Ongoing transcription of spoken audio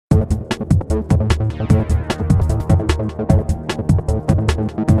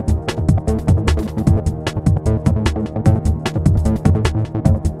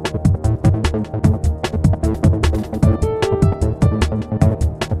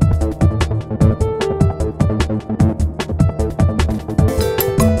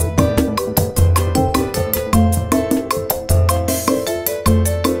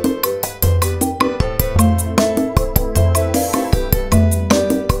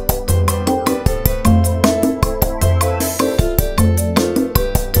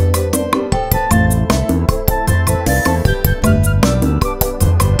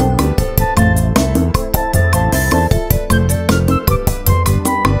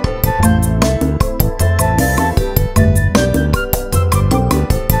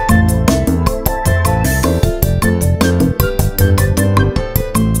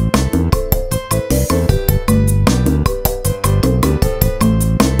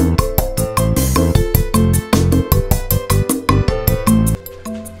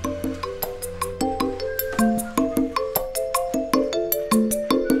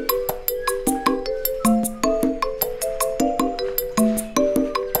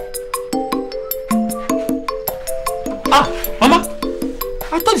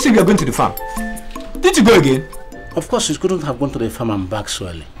thought you said you were going to the farm. Did you go again? Of course, she couldn't have gone to the farm and back so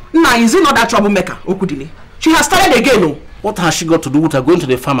early. Nah, is it not that troublemaker, Okwudiri? She has started again, no? What has she got to do with her going to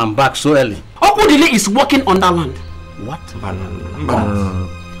the farm and back so early? Okwudiri is working on that land. What?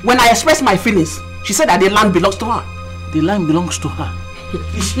 When I expressed my feelings, she said that the land belongs to her. The land belongs to her.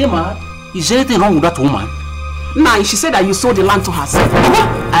 Is she mad? Is there anything wrong with that woman? Nah, she said that you sold the land to herself.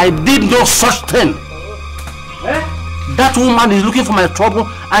 I did no such thing. That woman is looking for my trouble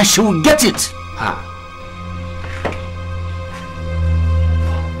and she will get it.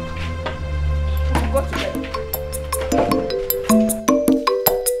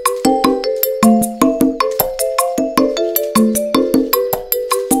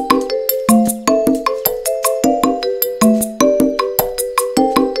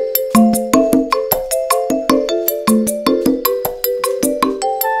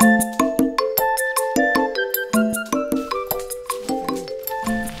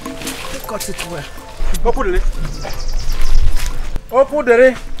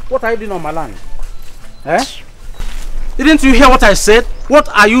 Okwudiri, what are you doing on my land? Eh? Didn't you hear what I said? What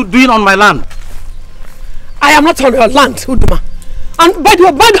are you doing on my land? I am not on your land, Uduma. And by the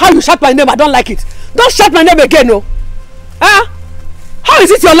way, how you shout my name, I don't like it. Don't shout my name again, no. How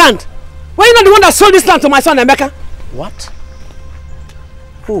is it your land? Were you not the one that sold this land to my son Emeka? What?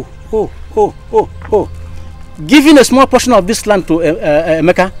 Giving a small portion of this land to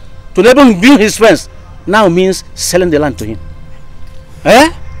Emeka to let him build his fence now means selling the land to him.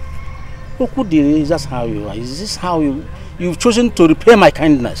 Eh? Okwudiri, is that how you are? Is this how you've chosen to repay my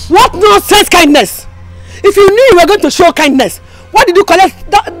kindness? What nonsense kindness? If you knew you were going to show kindness, why did you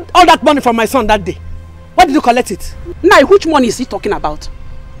collect all that money from my son that day? Why did you collect it? Now, which money is he talking about?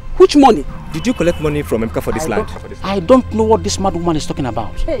 Which money? Did you collect money from Emeka for this land? I don't know what this mad woman is talking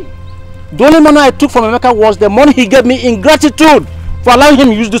about. Hey. The only money I took from Emeka was the money he gave me in gratitude for allowing him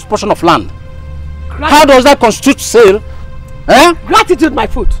to use this portion of land. How does that constitute sale? Eh? Gratitude, my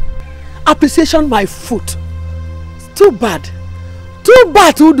foot. Appreciation, my foot. Too bad. Too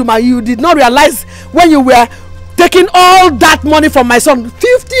bad, Uduma. You did not realize when you were taking all that money from my son,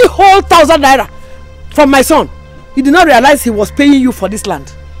 50,000 naira from my son. You did not realize he was paying you for this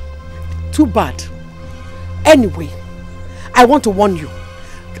land. Too bad. Anyway, I want to warn you.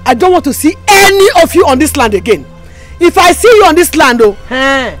 I don't want to see any of you on this land again. If I see you on this land,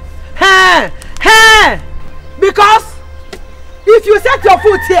 because if you set your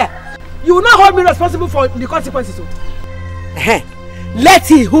foot here, you will not hold me responsible for the consequences. Let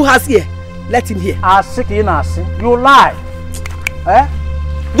he who has ear, let him hear. You lie. Eh?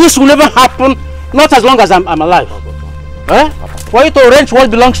 This will never happen, not as long as I'm alive. Eh? For you to arrange what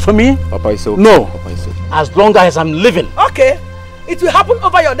belongs to me? Papa is okay. No. Papa is okay. As long as I'm living. Okay. It will happen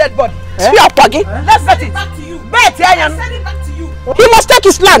over your dead body. Eh? Let's set it back to you. Send it back to you. He must take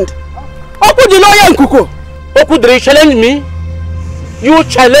his land. Okwudiri, challenge me. You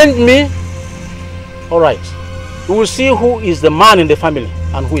challenge me. Alright. We will see who is the man in the family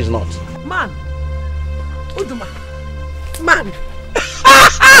and who is not. Man. Uduma. Man.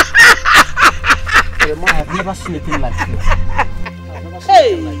 I've never seen anything like this.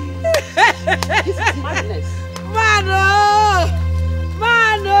 Hey! This is madness. Man, oh!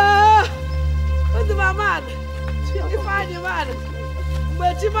 Man, oh! Uduma, man. You find your man.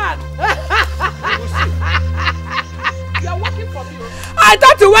 But you man. You are working for me. I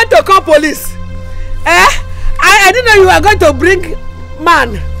thought you went to call police. I didn't know you were going to bring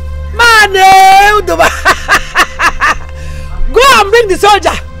man. Man, Uduma. Go and bring the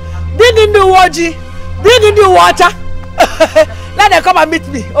soldier. Bring in the waji. Bring in the water. Let them come and meet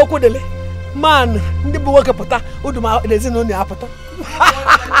me. Okwudiri. Man, ndị bụ nwoke pụta, Uduma ezinụlọ ya apụta.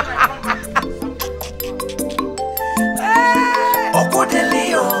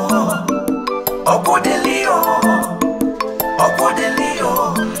 Okwudiri o. Okwudiri o. Okwudiri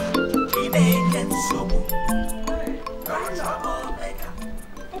o. Ine nsogbu.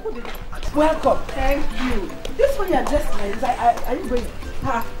 Welcome. Thank you. This one you are dressed like this. Are you going?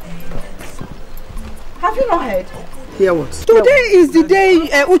 Have you not heard? Hear what? Today is the day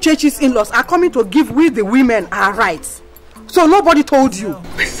Uchechi's in-laws are coming to give we the women our rights. So nobody told you.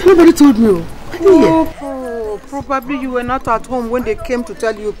 Nobody told me. Oh, probably you were not at home when they came to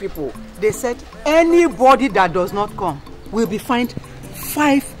tell you people. They said anybody that does not come will be fined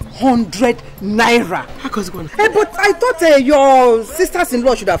 500 naira. Hey, but I thought your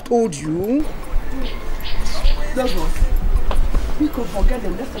sisters-in-law should have told you. We could forget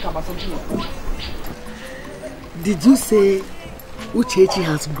them. Let's talk about something else. Did you say Uchechi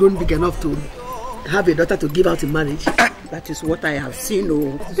has grown big enough to have a daughter to give out in marriage? That is what I have seen.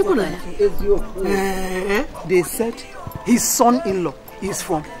 People are they said his son-in-law is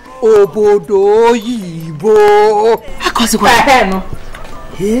from Obodo Yibo.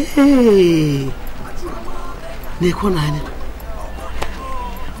 Hey.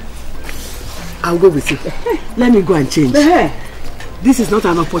 I'll go with you. Let me go and change. This is not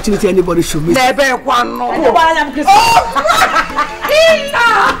an opportunity anybody should miss.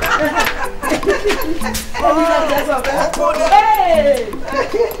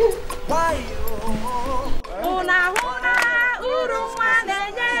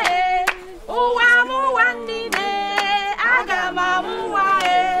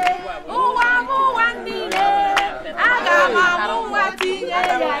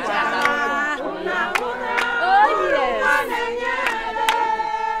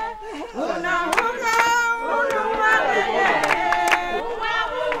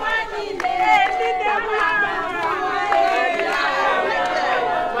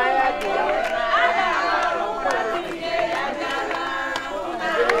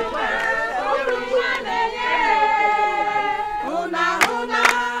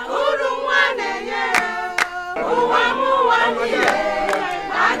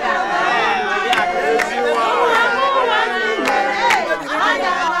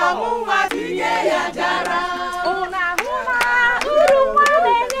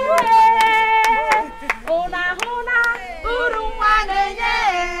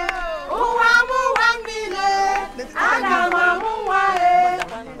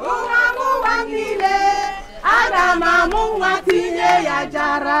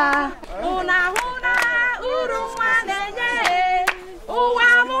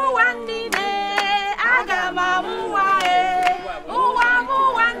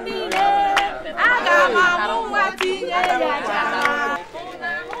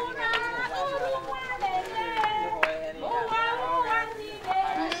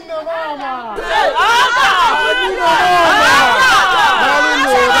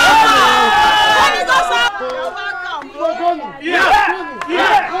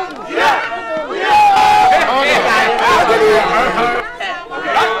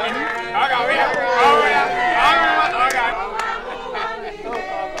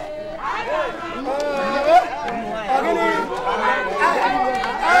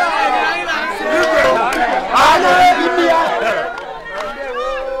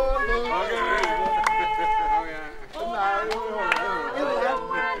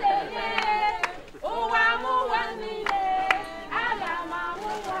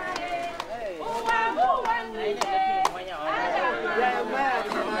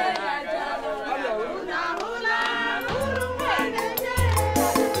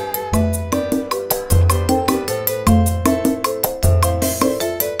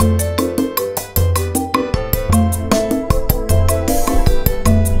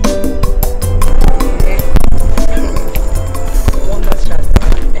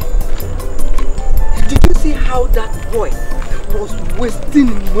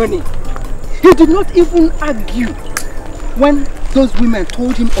 Money. He did not even argue when those women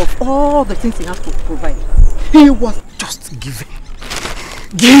told him of all the things he has to provide. He was just giving,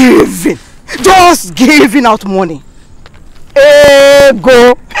 just giving out money.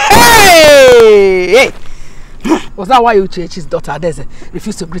 Ego. Hey! Was that why Uchechi's daughter Adeze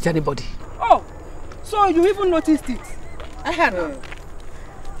refused to greet anybody? Oh, so you even noticed it?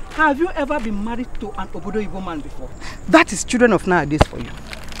 Have you ever been married to an Obodo Igbo man before? That is children of nowadays for you.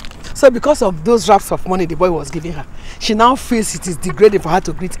 So because of those wraps of money the boy was giving her, she now feels it is degrading for her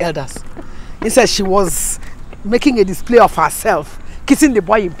to greet elders. Instead, she was making a display of herself, kissing the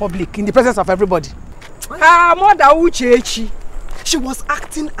boy in public, in the presence of everybody. Mother Uchechi. She was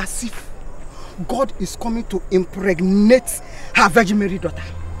acting as if God is coming to impregnate her Virgin Mary daughter.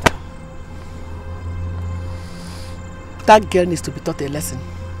 That girl needs to be taught a lesson.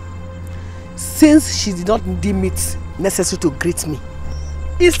 Since she did not deem it necessary to greet me,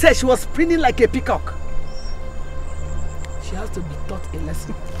 instead she was preening like a peacock. She has to be taught a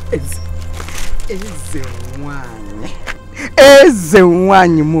lesson.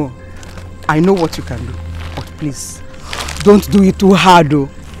 I know what you can do, but please, don't do it too hard though.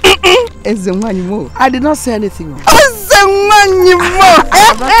 I did not say anything.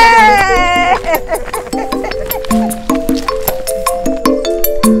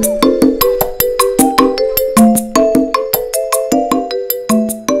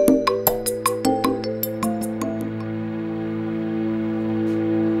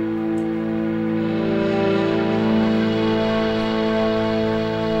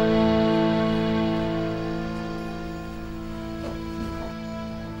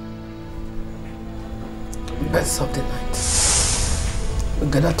 Of the night. We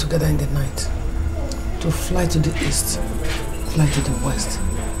gather together in the night. to fly to the east, fly to the west,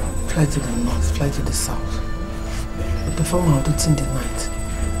 fly to the north, fly to the south. We perform our duty in the night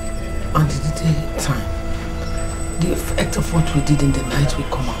and in the daytime. The effect of what we did in the night will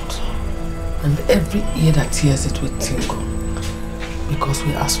come out, and every ear that hears it will tingle, because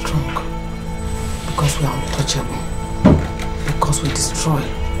we are strong, because we are untouchable, because we destroy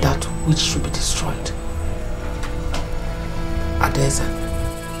that which should be destroyed. Adeza.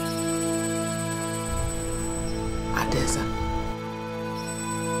 Adeza.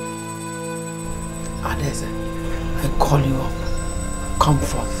 Adeza, I call you up. Come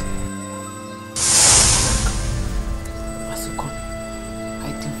forth. As you come,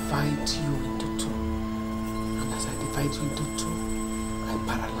 I divide you into two. And as I divide you into two, I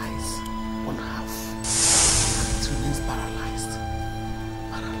paralyze one half. And it remains paralyzed.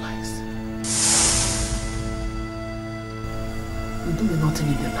 Paralyzed. We do nothing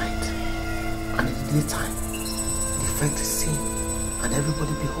in the night. And in the daytime, the effect is seen. And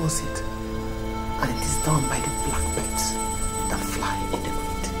everybody beholds it. And it is done by the blackbirds that fly in the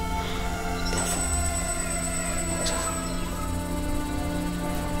night. Therefore,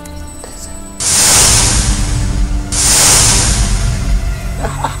 there's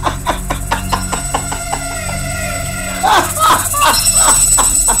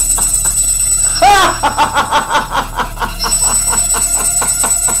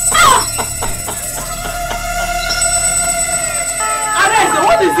Adeze,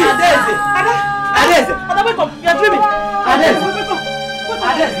 what is it? Adeze, Adeze, wake up! You are dreaming. Adeze, wake up!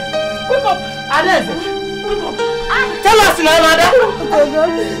 Adeze, wake up! Adeze, wake up! Tell us now, madam.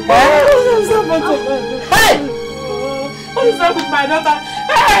 Hey! What is up with my daughter?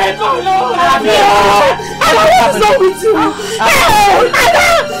 Hey, come on! What is up with you? Hey,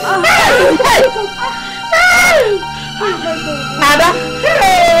 Ada!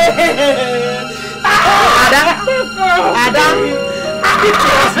 Ada! Ada! Ada! It's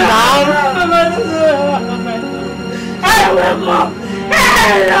us now! Hey, wake up!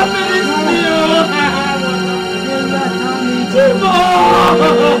 Hey, I'm missing you!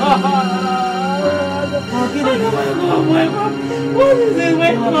 Wake up! What is it?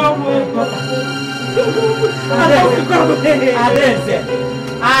 Wake up! Wake up! Adeze!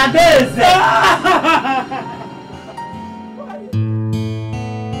 Adeze!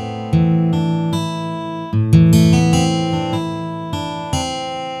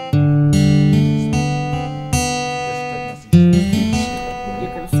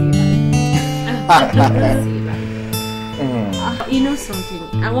 You know something?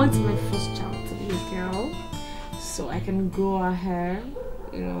 I want my first child to be a girl, so I can grow her hair,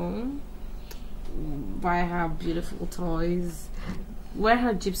 you know, buy her beautiful toys, wear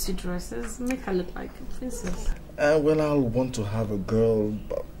her gypsy dresses, make her look like a princess. Well, I'll want to have a girl,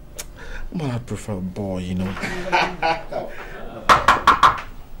 but I prefer a boy, you know.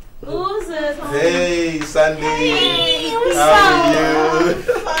 Who's it? Hey, Sandy. Hey, how are you?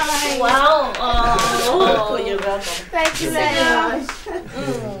 Fine. Wow. Oh, you're welcome. Thank you very much.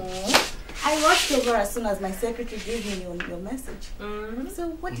 I rushed over as soon as my secretary gave me your message. So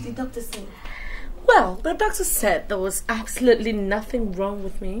what did the doctor say? Well, the doctor said there was absolutely nothing wrong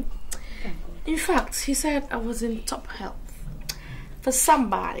with me. In fact, he said I was in top health for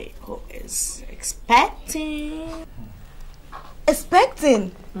somebody who is expecting.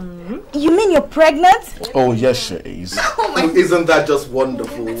 Expecting? You mean you're pregnant? Oh, yes, she is. Oh my Isn't that just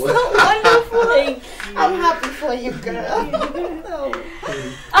wonderful? So wonderful. I'm happy for you, girl.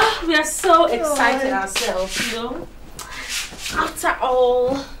 We are so excited ourselves, you know. After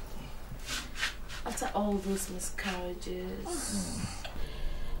all those miscarriages,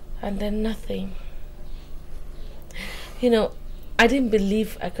 and then nothing. You know, I didn't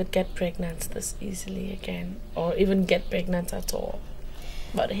believe I could get pregnant this easily again, or even get pregnant at all.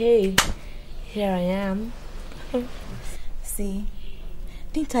 But hey, here I am. See,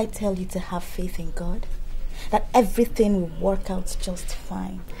 didn't I tell you to have faith in God? That everything will work out just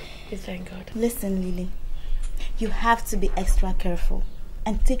fine. We thank God. Listen, Lily, you have to be extra careful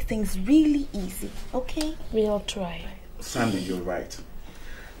and take things really easy, okay? We'll try. Sandy, you're right.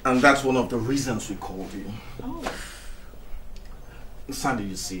 And that's one of the reasons we called you. Oh. Sandy,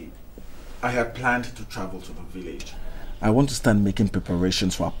 you see, I had planned to travel to the village. I want to start making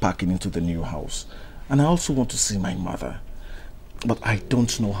preparations for packing into the new house. And I also want to see my mother. But I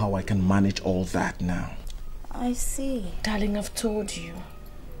don't know how I can manage all that now. I see. Darling, I've told you.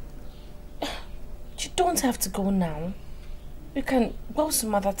 You don't have to go now. You can go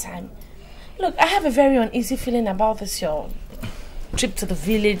some other time. Look, I have a very uneasy feeling about this, your trip to the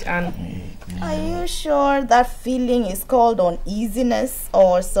village, and Are you sure that feeling is called uneasiness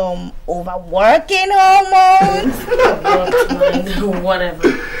or some overworking hormones? Whatever.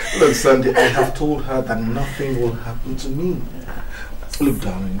 Look, Sandy, I have told her that nothing will happen to me. Look,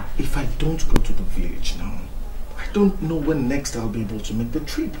 darling, if I don't go to the village now, I don't know when next I'll be able to make the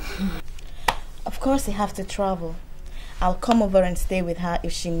trip. Of course you have to travel. I'll come over and stay with her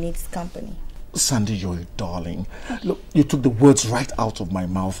if she needs company. Sandy, you're a darling. Look, you took the words right out of my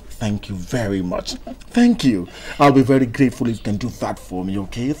mouth. Thank you very much. Thank you. I'll be very grateful if you can do that for me,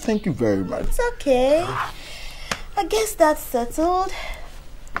 okay? Thank you very much. It's okay. I guess that's settled.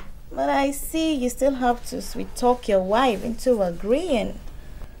 But I see you still have to sweet talk your wife into agreeing.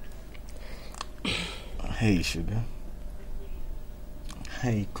 Hey, sugar.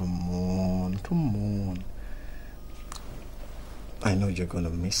 Hey, come on. I know you're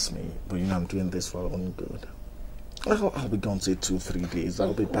gonna miss me, but you know I'm doing this for our own good. I'll be gone, say 2-3 days.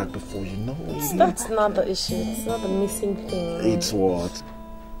 I'll be back before you know it. That's not the issue. It's not the missing thing. It's what?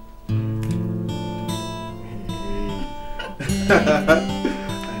 I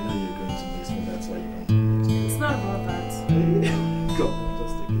know you're going to miss me. That's why you don't. It's not about that. Come on,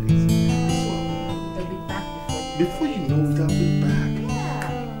 just take it easy. They'll be back Before you know it, I'll be back. Yeah.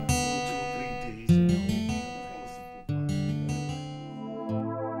 2 or 3 days, you know.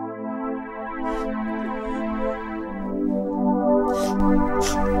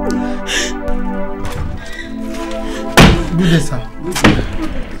 Good day, sir.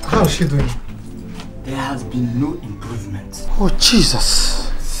 How is she doing? There has been no improvement. Oh, Jesus.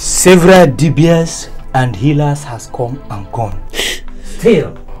 Several DBS and healers has come and gone.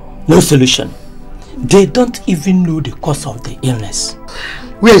 Still, no solution. They don't even know the cause of the illness.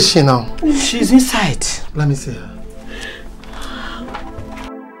 Where is she now? She's inside. Let me see her.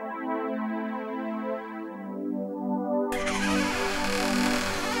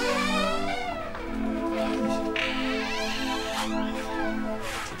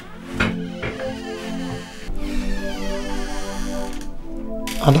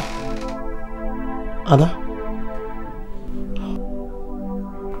 Ada?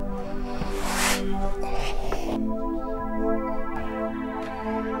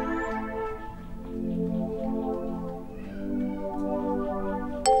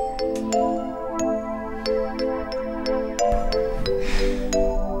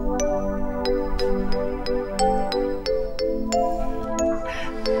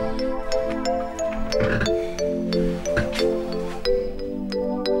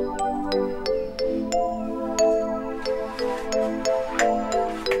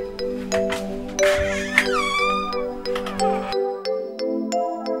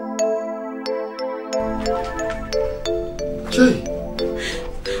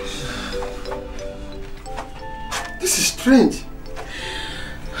 This is strange.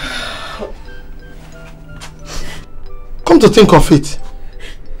 Come to think of it,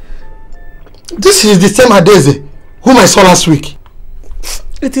 this is the same Adeze whom I saw last week.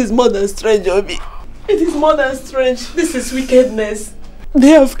 It is more than strange, Obi. It is more than strange. This is wickedness. They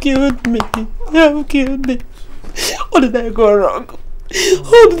have killed me. They have killed me. What did I go wrong?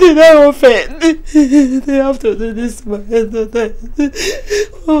 Who did I offend? They have to do this to my daughter.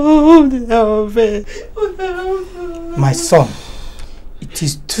 Who did I offend? My son, it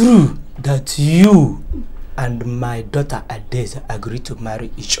is true that you and my daughter Adeze agreed to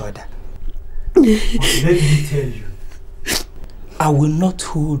marry each other. But let me tell you, I will not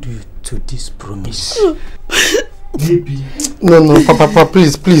hold you to this promise. Maybe. No, Papa,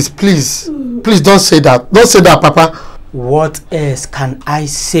 please, don't say that. Don't say that, Papa. What else can I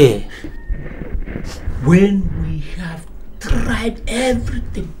say when we have tried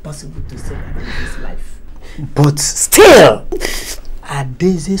everything possible to save Adeze's life? But still,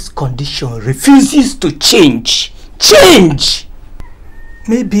 Adeze's condition refuses to change.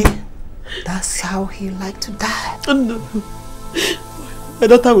 Maybe that's how he like to die. No. My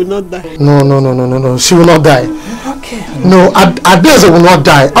daughter will not die. No. She will not die. Okay. No, Adeze will not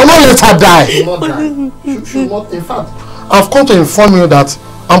die. I will not let her die. She will not die. She will not. In fact, I've come to inform you that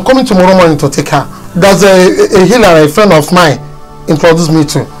I'm coming tomorrow morning to take her. There's a healer, a friend of mine, introduced me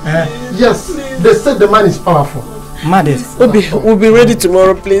to. Yes, they said the man is powerful. We'll be ready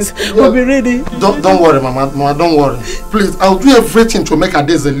tomorrow, please. Yeah. We'll be ready. Don't worry, Mama, don't worry. Please, I'll do everything to make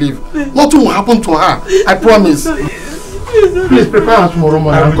Adeze live. Nothing will happen to her. I promise. Please prepare her tomorrow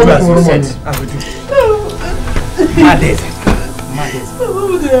morning. I'm coming tomorrow morning. I will do. Adeze.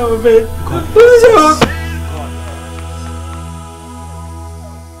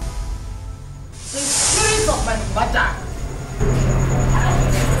 The spirit of my mother,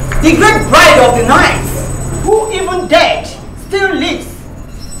 the great bride of the night, who even dead still lives,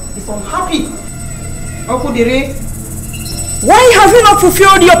 the is unhappy. Okwudiri, why have you not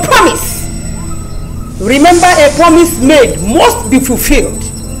fulfilled your promise? Remember, a promise made must be fulfilled.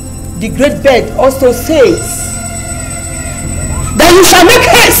 The great bird also says that you shall make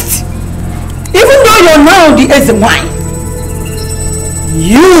haste. Even though you are now the ademoye,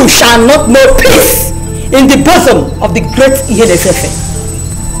 you shall not know peace in the bosom of the great EDO.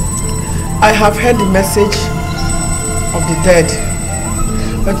 I have heard the message of the dead,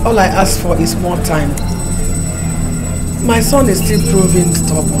 but all I ask for is more time. My son is still proving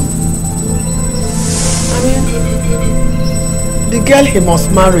stubborn. I mean, the girl he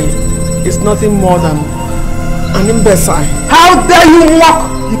must marry is nothing more than an imbecile. How dare you mock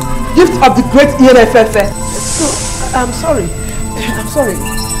the gift of the great EDO? No, I'm sorry. I'm sorry.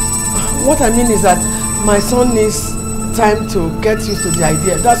 What I mean is that my son needs time to get used to the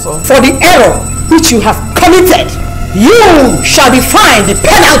idea, that's all. For the error which you have committed, you shall be fined the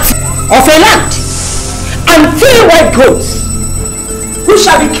penalty of a land and 3 white goats, who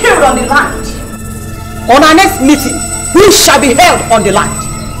shall be killed on the land. On our next meeting, we shall be held on the land.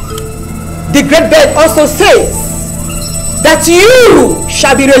 The great bird also says that you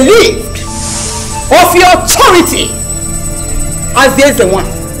shall be relieved of your authority as there is the one,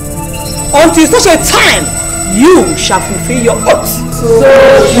 until such a time you shall fulfill your oath. So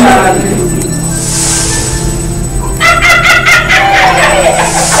shall it be.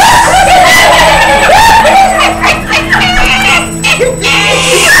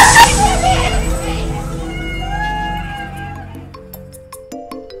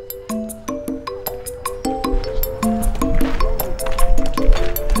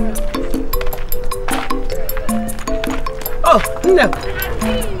 Oh, no.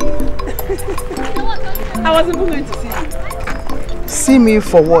 I wasn't even going to see you. See me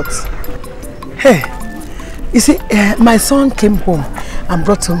for what? Hey, you see, my son came home and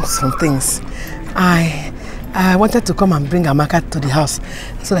brought home some things. I wanted to come and bring Amaka to the house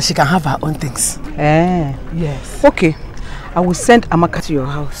so that she can have her own things. Yes. Okay, I will send Amaka to your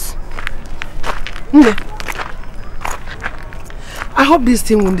house. Okay. I hope this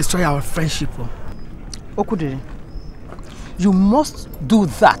thing won't destroy our friendship. Okwudiri, you must do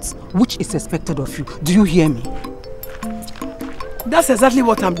that which is expected of you. Do you hear me? That's exactly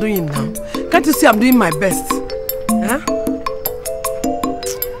what I'm doing now. Can't you see I'm doing my best? Huh?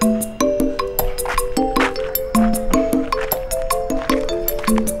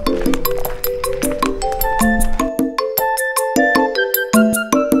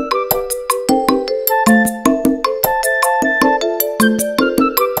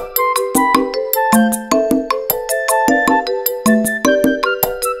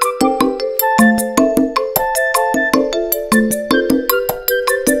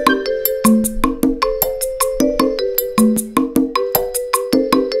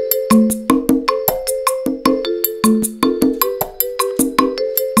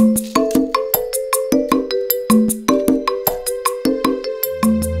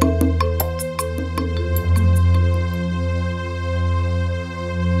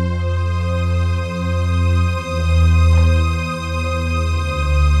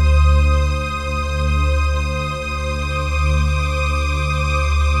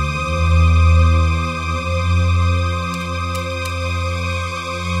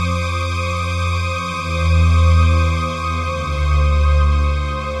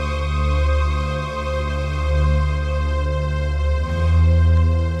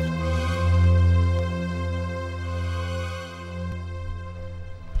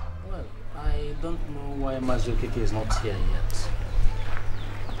 Is not here yet.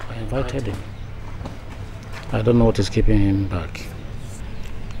 I invited him. I don't know what is keeping him back.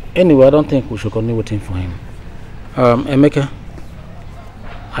 Anyway, I don't think we should continue waiting for him. Emeka,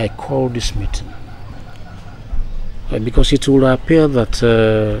 I called this meeting because it will appear that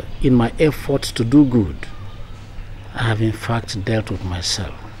in my efforts to do good, I have in fact dealt with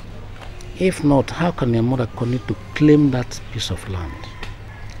myself. If not, how can your mother continue to claim that piece of land,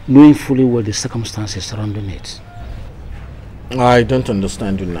 knowing fully well the circumstances surrounding it? I don't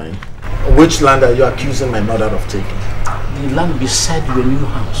understand you, Nine. Which land are you accusing my mother of taking? The land beside your new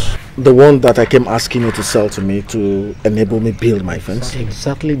house. The one that I came asking you to sell to me to enable me build my fence?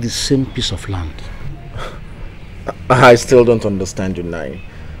 Exactly the same piece of land. I still don't understand you, Nine.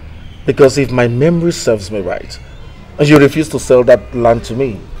 Because if my memory serves me right, you refused to sell that land to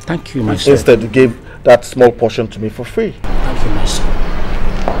me. Thank you, my son. Instead, you gave that small portion to me for free. Thank you, my son.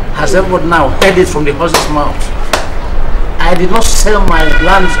 Has everyone now heard it from the horse's mouth? I did not sell my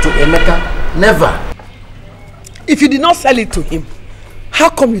land to Emeka. Never. If you did not sell it to him, how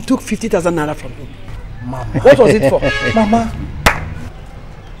come you took 50,000 naira from him? Mama. What was it for? Mama.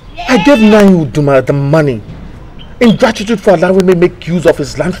 I gave Nayuduma the money in gratitude for allowing me make use of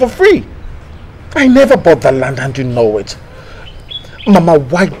his land for free. I never bought the land and you know it. Mama,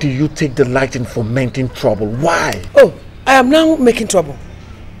 why do you take delight in fomenting trouble? Why? Oh, I am now making trouble.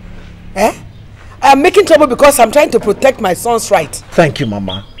 Eh? I am making trouble because I'm trying to protect my son's right. Thank you,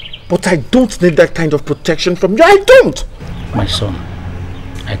 Mama. But I don't need that kind of protection from you. I don't. My son,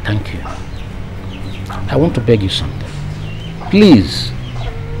 I thank you. I want to beg you something. Please,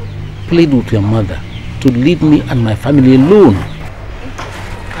 plead with your mother to leave me and my family alone.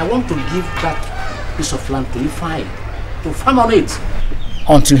 I want to give that piece of land to Ifeanyi, to farm on it,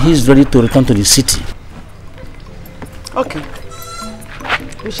 until he is ready to return to the city. Okay.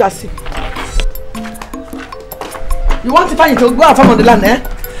 We shall see. You want Ifeanyi to go and farm on the land, eh?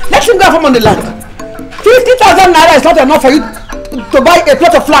 Let him go and farm on the land. 50,000 naira is not enough for you to buy a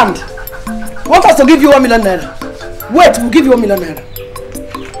plot of land. You want us to give you 1 million naira? Wait, we'll give you 1 million naira.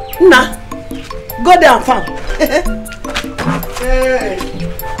 Nah. Go there and farm. Hey.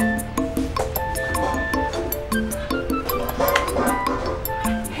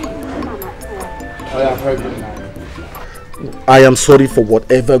 I am sorry for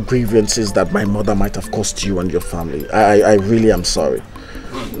whatever grievances that my mother might have caused you and your family. I really am sorry.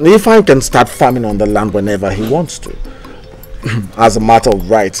 Ifeanyi can start farming on the land whenever he wants to. As a matter of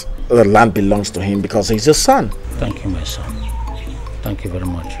right, the land belongs to him because he's your son. Thank you, my son. Thank you very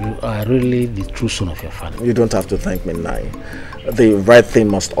much. You are really the true son of your father. You don't have to thank me, Nai. The right thing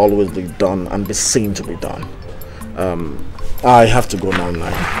must always be done and be seen to be done. I have to go now,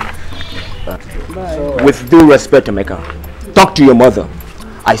 Nai. With due respect, Emeka, talk to your mother.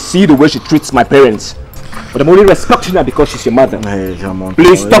 I see the way she treats my parents, but I'm only respecting her because she's your mother. Hey, come on.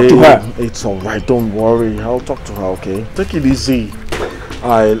 Please talk to her. It's alright, don't worry. I'll talk to her, okay? Take it easy.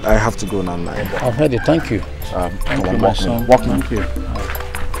 I have to go now, Nai. I've heard it. Thank you. Thank you, my son. Walk me. Thank you.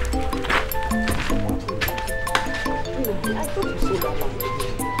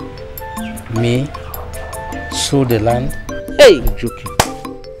 Me? Sold the land? Hey! You're joking.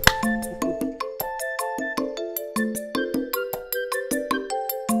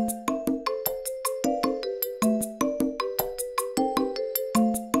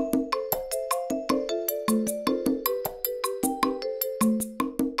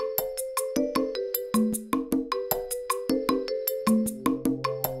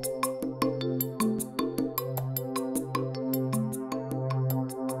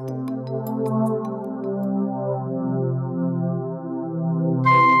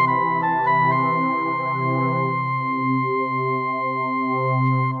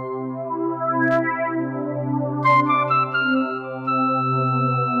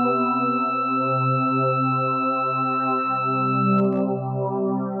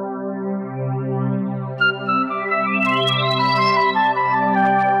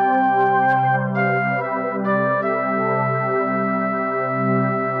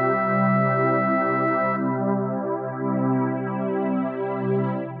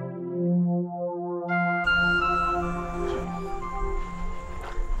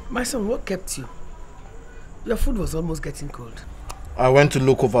 My son, what kept you? Your food was almost getting cold. I went to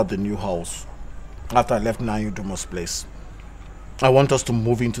look over the new house after I left Nayuduma's place. I want us to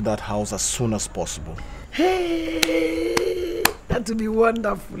move into that house as soon as possible. Hey, that would be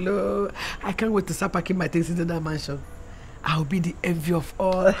wonderful. Oh, I can't wait to start packing my things into that mansion. I'll be the envy of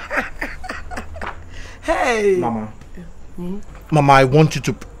all. Hey! Mama. Mama, I want you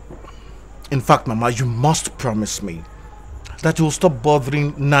to... In fact, Mama, you must promise me that you will stop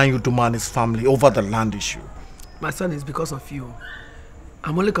bothering Nayuduma and his family over the land issue. My son, it's because of you.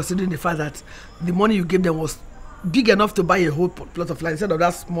 I'm only considering the fact that the money you gave them was big enough to buy a whole plot of land instead of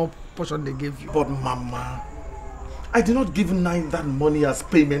that small portion they gave you. But Mama, I did not give Nay that money as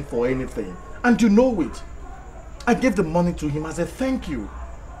payment for anything. And you know it. I gave the money to him as a thank you.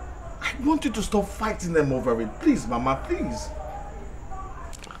 I want you to stop fighting them over it. Please, Mama, please.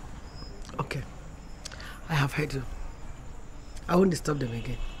 Okay. I have heard you. I won't disturb them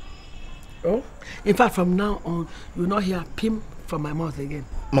again. Oh? In fact, from now on, you will not hear a pim from my mouth again.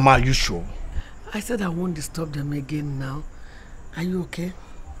 Mama, are you sure? I said I won't disturb them again now. Are you okay?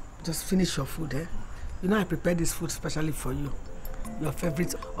 Just finish your food, eh? You know I prepared this food specially for you. Your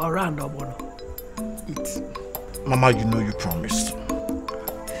favorite around Obono. Eat. Mama, you know you promised.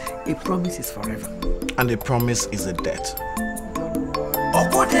 A promise is forever. And a promise is a debt.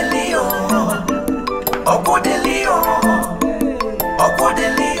 Okwudiri, Okwudiri,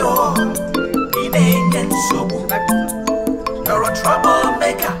 Okwudiri, you're a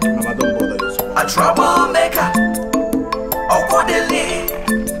troublemaker. Mama, don't bother yourself. A troublemaker. Okwudiri,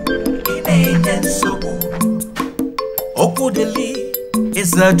 Okwudiri,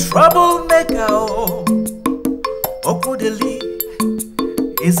 is a troublemaker. Oh. Okwudiri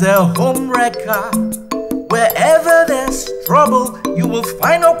is a home wrecker. Wherever there's trouble, you will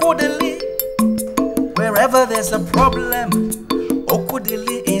find Okwudiri. Wherever there's a problem,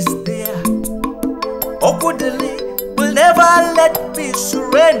 Okwudiri is there. Okwudiri will never let me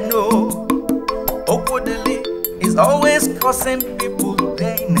surrender. Okwudiri is always causing people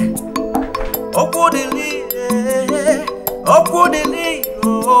pain. Okwudiri, Okwudiri,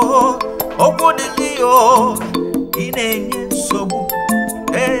 oh, Okwudiri, oh, inenye sobu.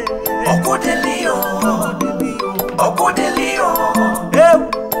 Okwudiri, oh, Okwudiri, oh,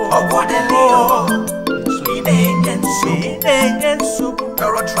 Okwudiri, oh, inenye sobu.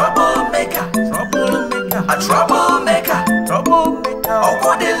 You're a troublemaker, troublemaker, a troublemaker, troublemaker.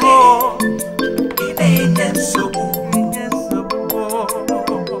 Okwudiri, inenye sobu.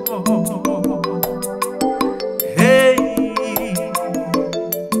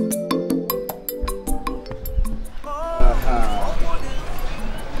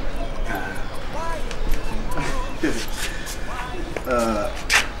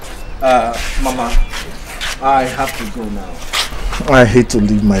 Mama, I have to go now. I hate to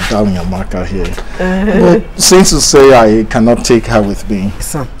leave my darling Amaka here. But since you say I cannot take her with me.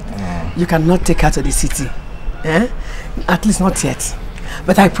 Son, you cannot take her to the city. At least not yet.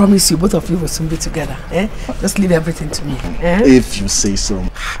 But I promise you, both of you will soon be together. Just leave everything to me. If you say so.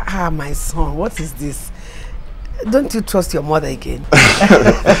 Ah, my son, what is this? Don't you trust your mother again?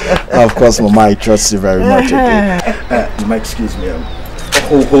 Of course, Mama, I trust you very much. Okay. Mama, excuse me.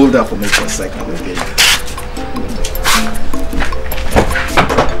 Hold that for me for a second, okay?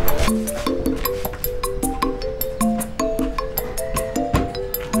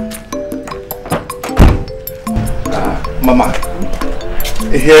 Mama,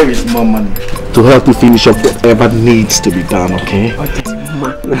 here is more money to help you finish up whatever needs to be done, okay? Okay,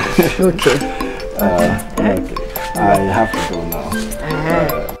 Mama. Okay. Okay. I have to go now.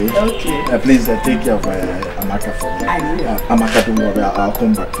 Okay. Please take care of Amaka for me. I will. Amaka, don't worry. I'll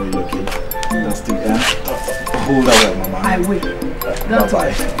come back for you, okay? Just take hold that way, Mama. I will.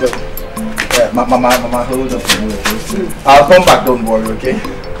 Bye-bye. Mama, hold up for me, okay? I'll come back, don't worry, okay?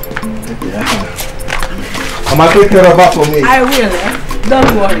 Mama, take care of her for me. I will,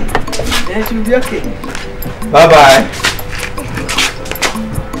 Don't worry. It will be okay. Bye-bye.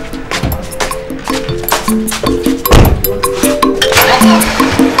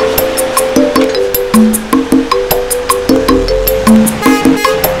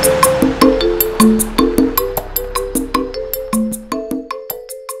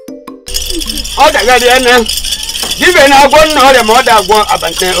 Give an agua, not a mother,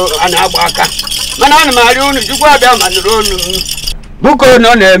 an aguaca. Manan Marion, you go down and run. Buko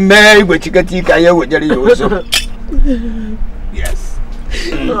non a May, which you can take a with you. Yes.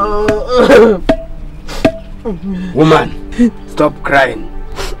 Woman, stop crying.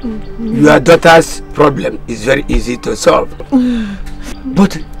 Your daughter's problem is very easy to solve.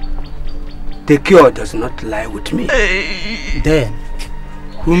 But the cure does not lie with me. Then,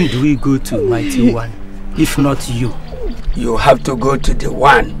 whom do we go to, mighty one, if not you? You have to go to the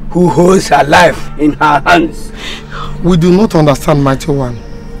one who holds her life in her hands. We do not understand, mighty one.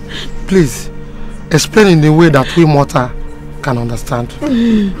 Please, explain in the way that we mortal can understand.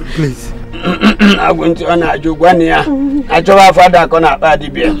 Please. I'm going to honor you, Guania. I told our father, Connor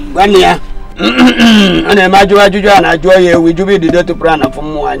Badibia. Guania. And I imagine what you and I joy with you be the daughter Prana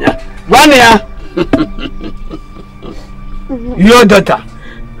from Moana. Guania. Your daughter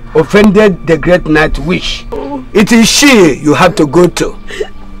offended the great night wish. It is she you have to go to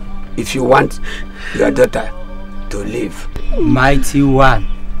if you want your daughter to live. Mighty one,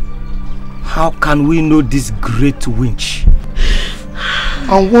 how can we know this great winch?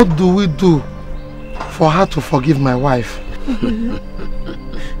 And what do we do for her to forgive my wife?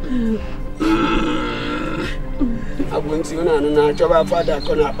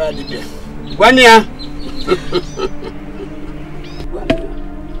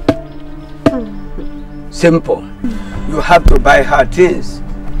 Simple. You have to buy her things.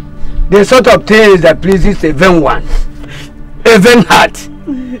 The sort of things that pleases a vain one, a vain heart.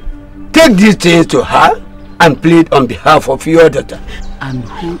 Take these things to her and plead on behalf of your daughter. And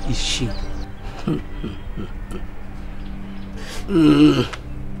who is she?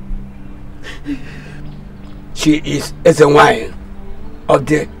 She is a wine of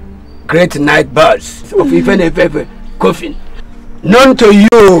the great night birds of even a coffin, known to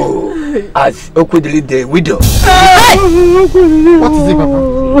you as Okwudiri the widow. What is it, Papa?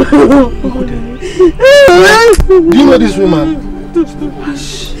 Do you know this woman?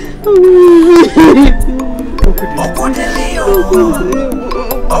 Okwudiri,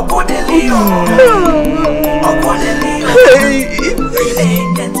 Okwudiri, Okwudiri,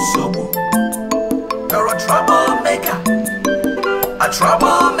 you're a troublemaker, a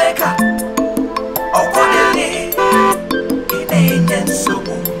troublemaker. Okwudiri,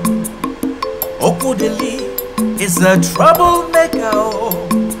 Okwudiri is a troublemaker.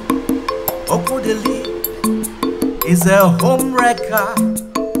 Okwudiri is a home wrecker.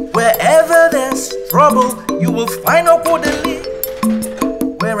 Wherever there's trouble, you will find Okwudiri.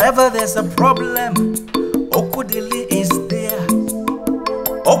 Wherever there's a problem, Okwudiri is there.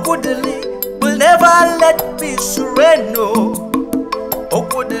 Okwudiri will never let peace reign. No.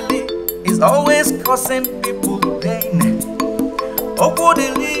 Okwudiri is always causing people pain.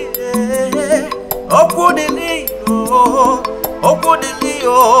 Okwudiri, Okwudiri, oh, Okwudiri,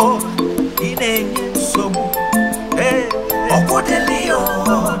 oh, inenye sobu. Okwudiri,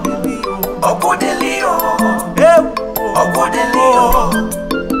 oh, Okwudiri, oh, Okwudiri, oh,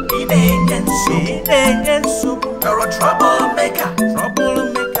 inenye sobu. You're a troublemaker,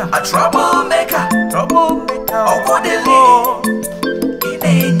 troublemaker, a troublemaker, troublemaker. Okwudiri,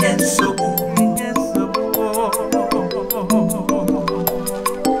 inenye sobu.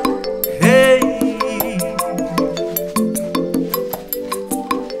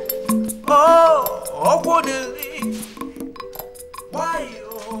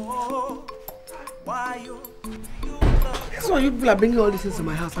 So you people are bringing all these things to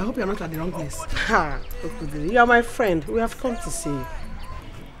my house. I hope you're not at the wrong place. Ha, Okwudiri, you are my friend. We have come to see you.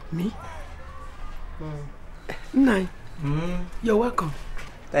 Me? Nai, you're welcome.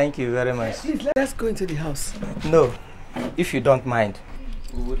 Thank you very much. Please, let's go into the house. No, if you don't mind,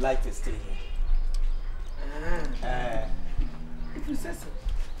 we would like to stay here. If you say so.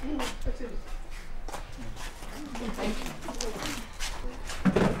 Thank you.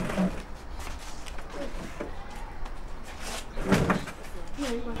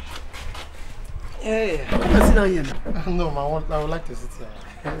 Yeah. Come sit down here now. No, I would like to sit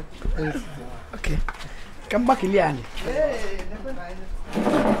here. Okay. Come back, Iliani.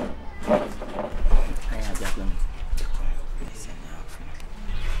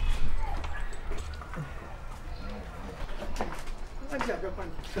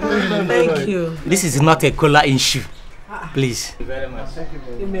 Thank you. This is not a cola issue. Please. Thank you very much. Thank you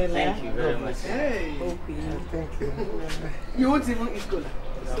very much. Hey. Thank you. You won't even eat cola.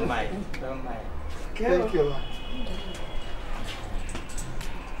 Don't mind. Don't mind. Thank you.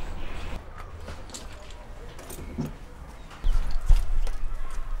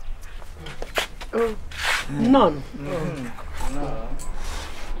 None. No.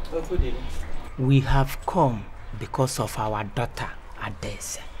 We have come because of our daughter,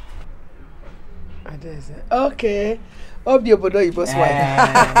 Adese. Adese. Okay. Obi obodo Ibo's wife.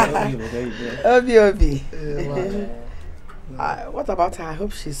 Obi. What about her? I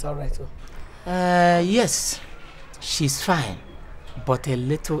hope she's alright. Yes, she's fine, but a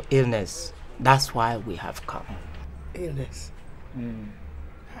little illness. That's why we have come. Illness?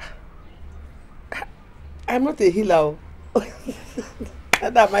 I'm not a healer.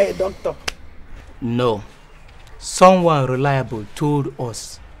 Neither am I a doctor. No. Someone reliable told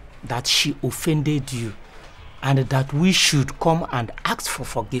us that she offended you and that we should come and ask for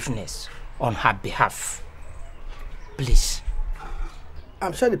forgiveness on her behalf. Please.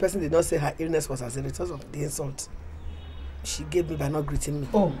 I'm sure the person did not say her illness was as a result of the insult she gave me by not greeting me.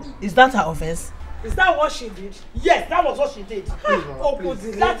 Oh, is that her offense? Is that what she did? Yes, that was what she did.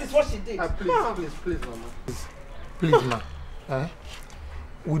 Please, that is what she did. Please, Mama. Please, Ma.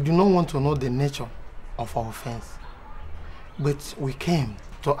 We do not want to know the nature of our offense. But we came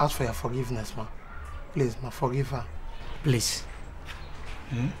to ask for your forgiveness, Ma. Please, Ma, forgive her. Please.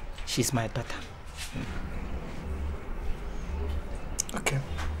 She's my daughter. Okay.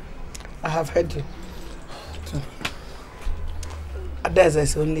 I have heard you. Adesa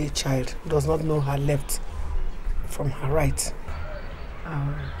is only a child, does not know her left from her right.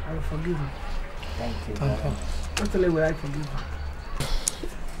 I will forgive her. Thank you. Not only will I forgive her,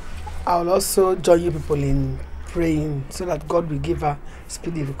 I will also join you people in praying so that God will give her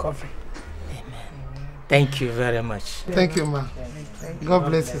speedy recovery. Amen. Thank you very much. Thank you, Ma. God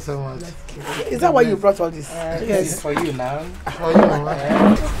bless you so much. Is that why you brought all this? Yes. For you now. For you, Ma.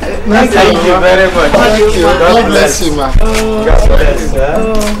 Thank you very much. Thank you. God bless you, Ma. God bless you.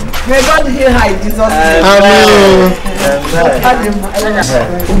 May God heal her in Jesus' name. Amen. Thank you.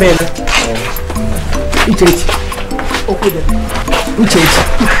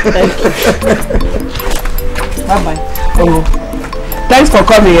 Bye-bye. Thanks for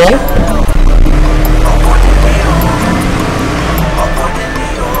coming,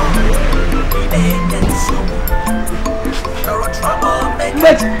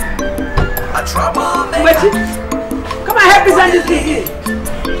 Wait, Nkechi, come and help me send this thing in.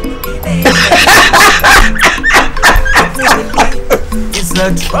 It's a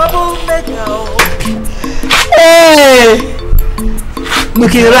troublemaker. Hey!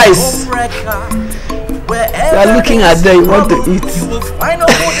 Looking rice. You are looking at them, you want to eat.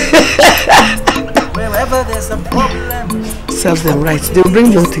 Wherever there's a problem, serves them right. They'll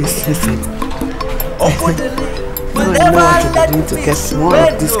bring notice. Listen. I don't know what to do to get more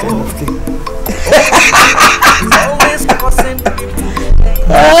of this kind of thing. always causing people. I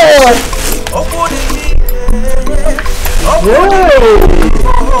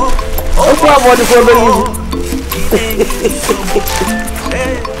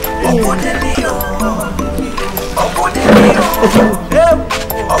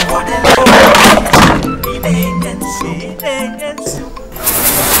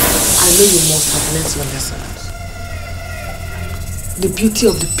know you must have learned your lessons. The beauty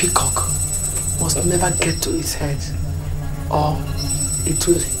of the peacock must never get to its head, or it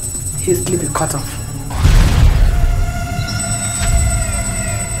will hastily be cut off.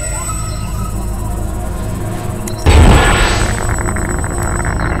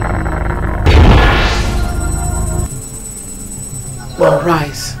 Now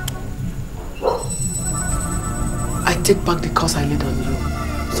rise. I take back the curse I laid on you.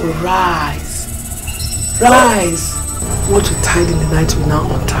 So rise. Rise. What you tied in the night will now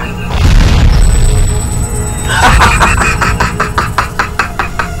untie.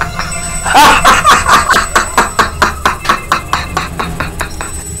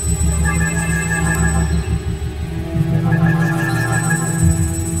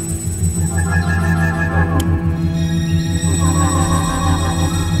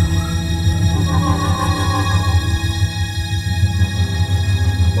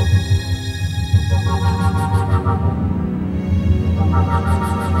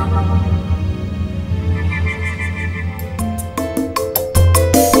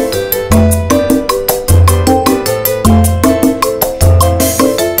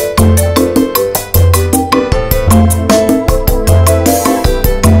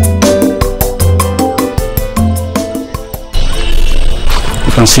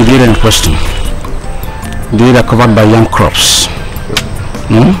 See the area in question. The area covered by yam crops.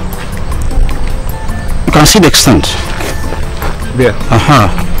 You can see the extent. There.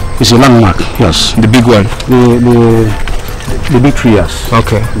 It's a landmark, yes. The big one. The big tree, yes.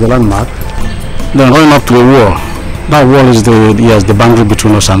 Okay. The landmark. Then going up to a wall. That wall is the boundary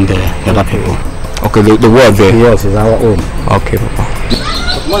between us and the other people. Okay, the wall there. Yes, is our own. Okay, Papa.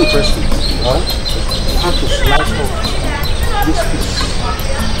 But more interesting, you have to slice off this piece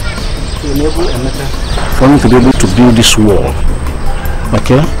to enable for me to be able to build this wall.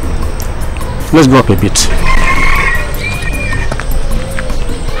 Okay? Let's go up a bit.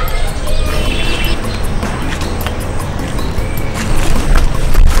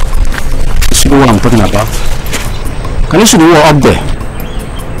 See the wall I'm talking about? Can you see the wall up there?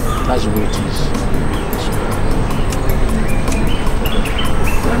 That's the way it is.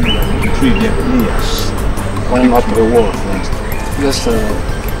 Tree there. Yes. Going up to the wall next. Just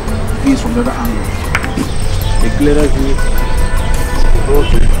views from the other angle. The clearer view.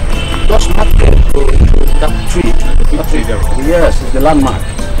 Just mark that tree. The tree there. Yes, it's the landmark.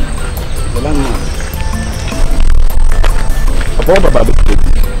 The landmark. About the tree.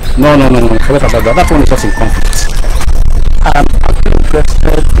 No. Forget about that. That one is just in conflict. I'm actually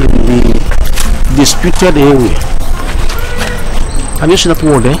interested in the disputed area. Have you seen that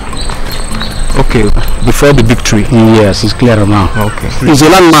wall there? Okay, before the big tree. Yes, it's clearer now. Okay. It's a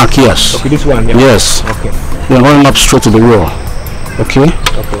landmark, yes. Okay, this one, yeah. Yes. Okay. We're going up straight to the wall. Okay?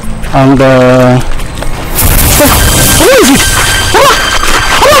 Okay. And what is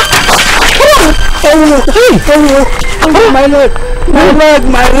it? My leg!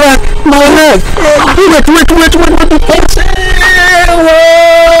 Wait!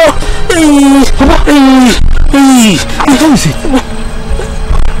 What is it?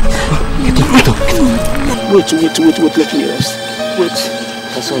 Get up. Wait, let me rest. Wait.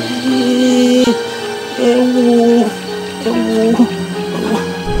 That's all.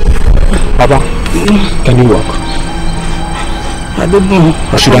 Papa, can you walk? I don't know.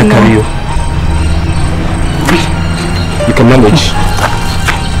 Or should I carry you? You can manage.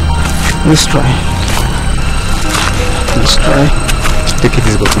 Let's try. Take it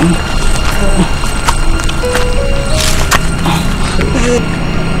easy, go.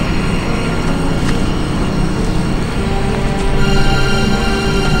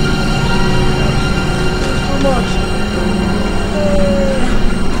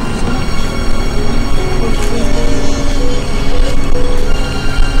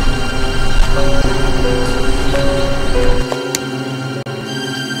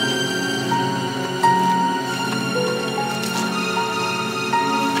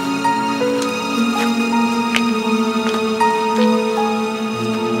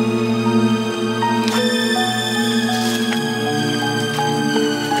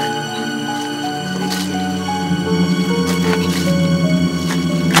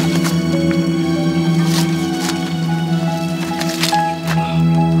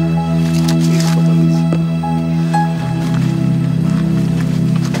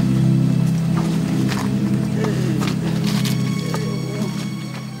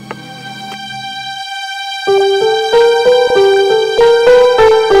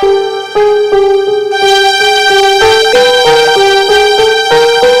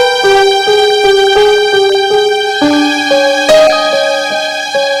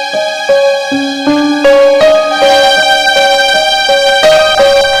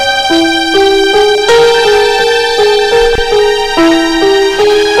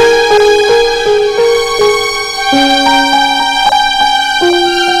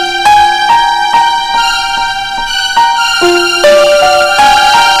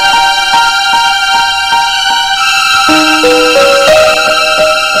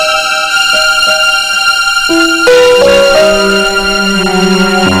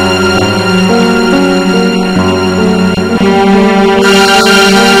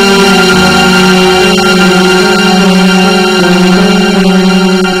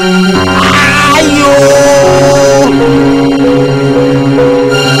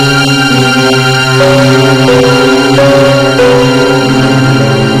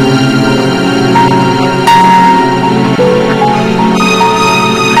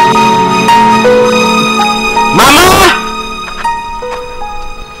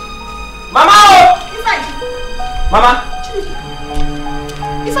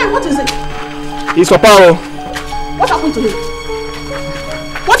 He's Papa. What happened to him?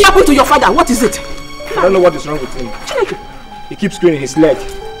 What happened to your father? What is it? I don't know what is wrong with him. He keeps screaming his leg.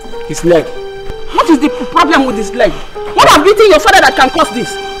 His leg. What is the problem with his leg? What have beaten your father that can cause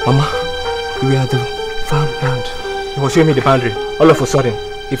this? Mama, we are the farmland. He was showing me the boundary. All of a sudden,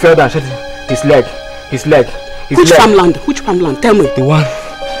 he fell down, shut his leg. His leg. Which farmland? Which farmland? Tell me. The one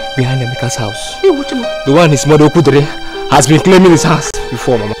behind Emeka's house. The one his mother Okwudiri has been claiming his house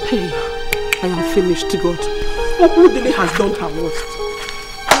before, Mama. Hey, I am finished, God. Okwudiri has done her worst.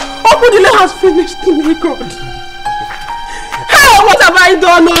 Okwudiri has finished me, God. Hey, what have I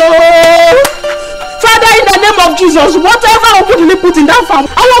done? Oh! Father, in the name of Jesus, whatever Okwudiri put in that farm,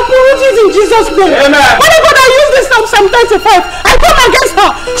 I will put it in Jesus' name. Amen. When God, I use this Psalm 35, I come against her.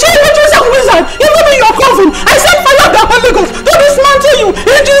 She is a wizard. Even in your coffin, I send fire of the Holy Ghost to dismantle you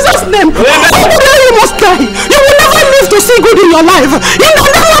in Jesus' name. Okwudiri, you must die. You will never live to see good in your life. In the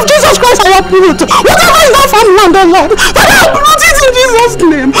name of Jesus Christ, I uproot whatever is that farmland, oh Lord. Father, I uproot it in Jesus'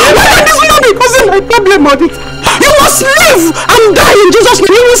 name. Whether this will not be causing my problem or it. You must live and die in Jesus'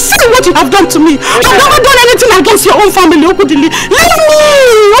 name. You will see what you have done to me. You've never done anything against your own family, Okwudiri. Leave me!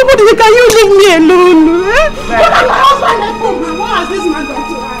 Okwudiri, can you leave me alone? What am I husband at home? What has this man done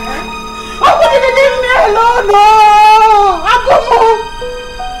to her? Okwudiri, leave me alone! No! Akomo!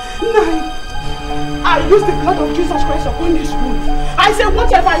 No. I use the blood of Jesus Christ upon this wound. I say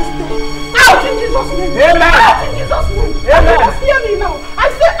whatever is there, out in Jesus' name. Amen. Out in Jesus' name. Amen. Just hear me now. I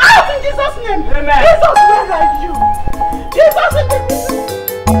say out in Jesus' name. Amen. Jesus, where are you? Jesus in the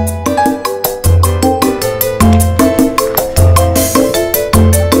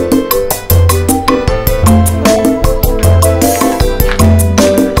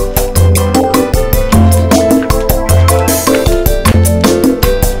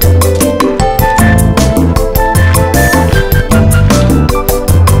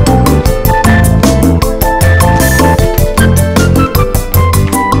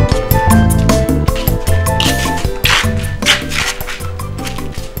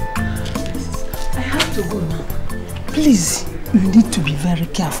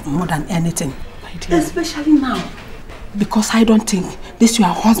careful more than anything, my dear. Especially now, because I don't think this your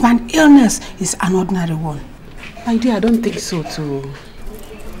husband's illness is an ordinary one. My dear, I don't think so too.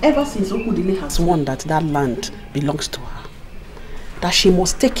 Ever since Okwudiri has won that land belongs to her, that she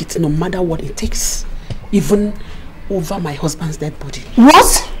must take it no matter what it takes, even over my husband's dead body.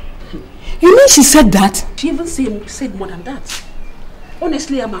 What? You mean she said that? She even said more than that.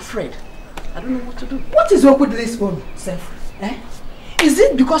 Honestly, I'm afraid. I don't know what to do. What is Okwudiri's own self? Eh? Is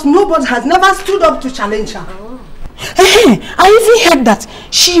it because nobody has never stood up to challenge her? Oh. Hey, I even heard that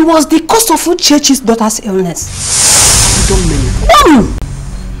she was the cause of Uchechi's daughter's illness. You don't mean it?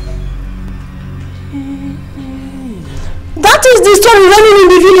 That is the story running in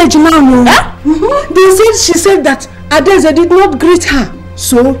the village now, no? Eh? She said that Adeze did not greet her,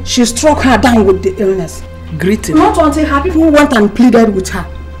 so she struck her down with the illness. Greeting? Not until her people went and pleaded with her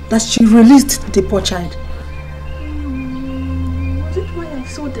that she released the poor child. Was it why I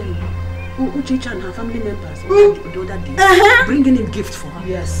saw them, Uchechi and her family members, the other day, bringing in gifts for her?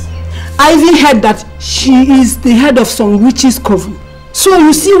 Yes. I even heard that she is the head of some witches' coven. So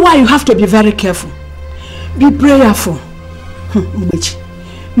you see why you have to be very careful. Be prayerful.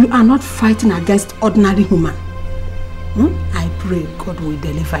 You are not fighting against ordinary human. I pray God will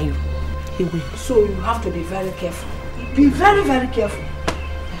deliver you. He will. So you have to be very careful. Be very, very careful.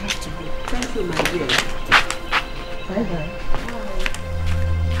 I have to be. Thank you, my dear. Bye-bye.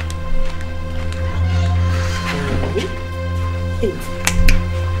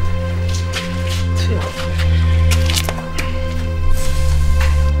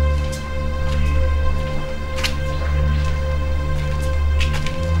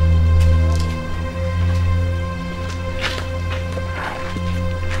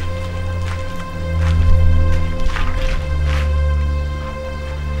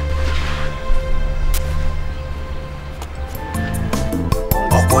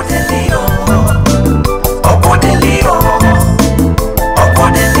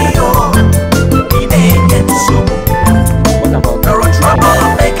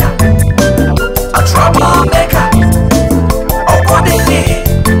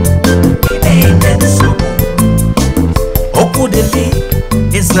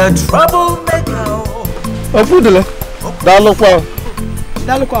 Okwudiri, dalukwa.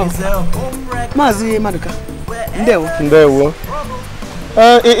 Mazi Maduka. Ndewo.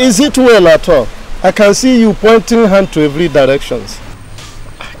 Is it well at all? I can see you pointing hand to every direction.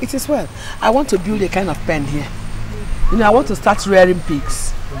 It is well. I want to build a kind of pen here. You know, I want to start rearing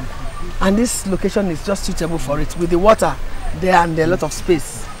pigs. And this location is just suitable for it, with the water there and a lot of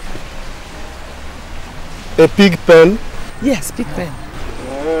space. A pig pen? Yes, pig pen.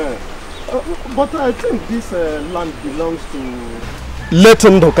 But I think this land belongs to late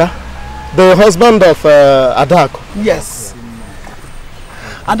Ndoka, the husband of Adako. Yes.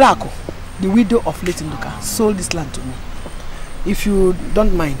 Adako, the widow of late Ndoka, sold this land to me. If you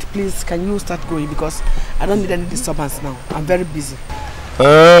don't mind, please, can you start going, because I don't need any disturbance now. I'm very busy.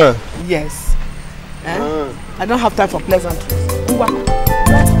 Yes. I don't have time for pleasantries.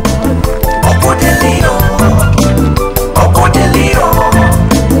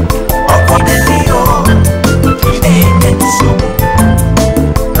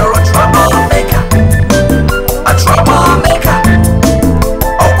 You're a troublemaker, a troublemaker.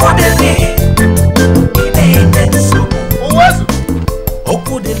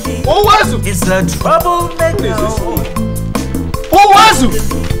 Okwudiri is a troublemaker.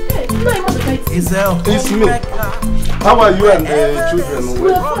 It's me. How are you and the children?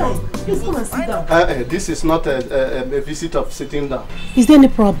 We are fine. Please come and sit down. This is not a visit of sitting down. Is there any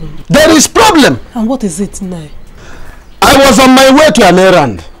problem? There is problem. And what is it now? I was on my way to an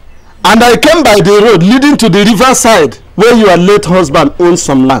errand, and I came by the road leading to the riverside where your late husband owns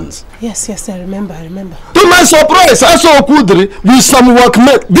some lands. Yes, I remember. To my surprise, I saw Okwudiri with some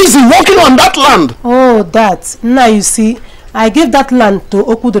workmen busy working on that land. Oh, that. Now you see, I gave that land to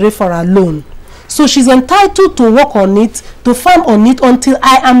Okwudiri for a loan. So she's entitled to work on it, to farm on it until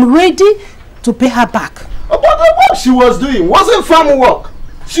I am ready to pay her back. But what she was doing wasn't farm work.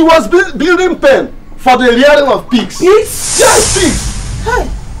 She was building pen for the rearing of pigs. Pigs? Yes, pigs. Hey,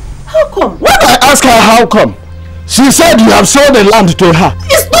 how come? When I asked her how come, she said you have sold the land to her.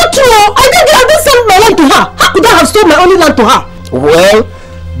 It's not true. I didn't sell my land to her. How could I have sold my only land to her? Well,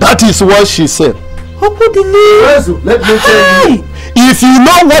 that is what she said. Okwudiri. Let me tell you. If you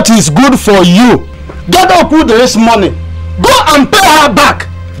know what is good for you, get Okwudiri's money. Go and pay her back.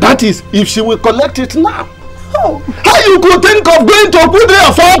 That is, if she will collect it now. Oh. How you could think of going to Okwudiri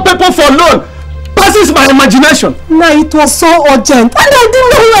of all people for loan passes my imagination. No, it was so urgent, and I didn't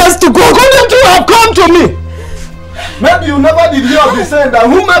know where else to go. Couldn't you have come to me? Maybe you never did hear of the saying that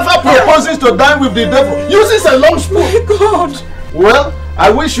whomever proposes to dine with the devil uses a long spoon. Oh my God. Well, I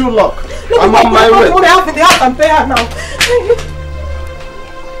wish you luck. I'm on my way. I have in the house and pay her now.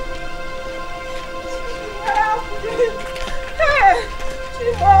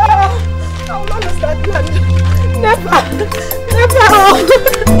 I will not lose that land. Never.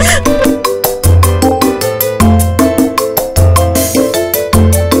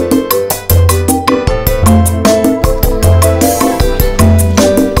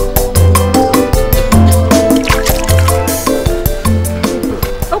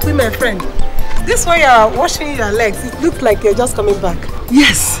 My friend, this way you are washing your legs, it looks like you're just coming back.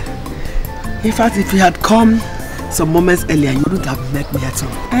 Yes. In fact, if you had come some moments earlier, you wouldn't have met me at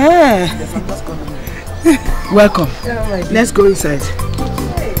all. Yes, I'm just coming. Welcome. Oh, let's go inside.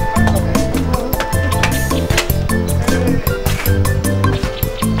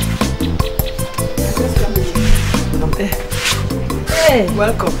 Hey.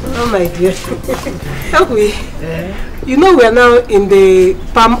 Welcome. Oh my dear. Help me. You know we are now in the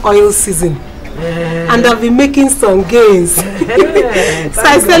palm oil season. And I've been making some gains. So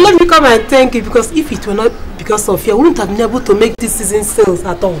I said, let me come and thank you, because if it were not because of you, I wouldn't have been able to make this season sales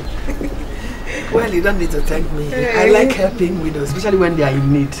at all. Well, you don't need to thank me. I like helping widows, especially when they are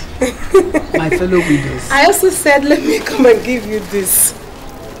in need. My fellow widows. I also said, let me come and give you this.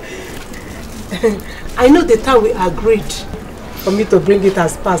 I know the time we agreed for me to bring it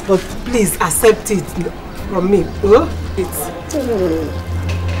as past, but please accept it from me. Oh,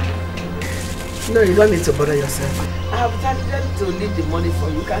 No, you don't need to bother yourself. I have decided to leave the money for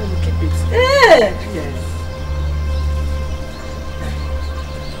you. You can keep it. Hey. Yes.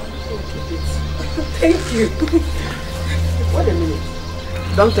 Keep it. Thank you. Wait a minute.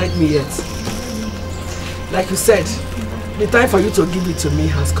 Don't thank me yet. Like you said, the time for you to give it to me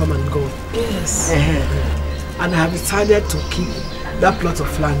has come and gone. Yes. And I have decided to keep that plot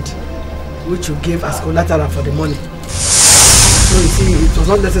of land which you gave as collateral for the money. So you see, it was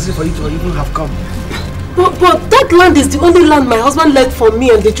not necessary for you to even have come. But that land is the only land my husband left for me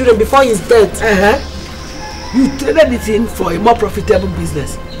and the children before his death. You traded it in for a more profitable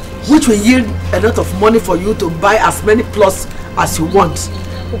business, which will yield a lot of money for you to buy as many plots as you want.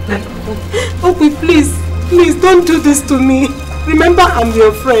 Opie, please don't do this to me. Remember, I'm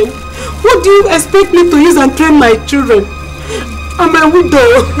your friend. What do you expect me to use and train my children? I'm a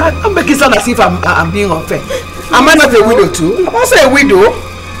widow. I'm making it sound as if I'm being unfair. Am I not a widow too? I'm also a widow.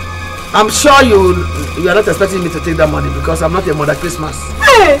 I'm sure you are not expecting me to take that money because I'm not a Mother Christmas.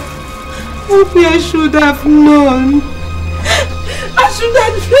 Hey! Opie, I should have known. I should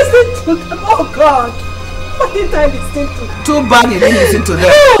have listened to them. Oh God. Why didn't I listen to them? Too bad you didn't listen to them.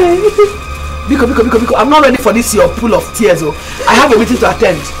 Biko, I'm not ready for this your pool of tears. Oh. I have a meeting to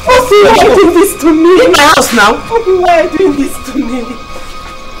attend. Obi, why are you doing this to me? In my house now. Obi, why are you doing this to me?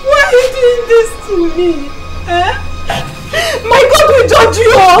 Why are you doing this to me? Eh? My God will judge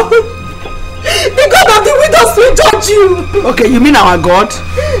you all. The God of the widows will judge you. Okay, you mean our God?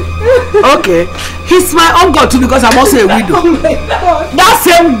 Okay. He's my own God too because I'm also a widow. Oh my God. That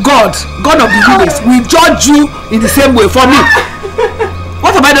same God, God of the widows, will judge you in the same way for me.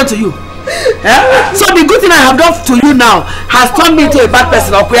 What have I done to you? Eh? So the good thing I have done to you now has turned me into a bad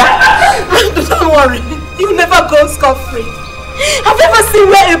person, okay? Don't worry, you never go scot-free. Have you ever seen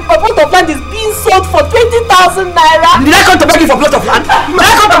where a plot of land is being sold for 20,000 naira? Did I come to beg you for a plot of land? Did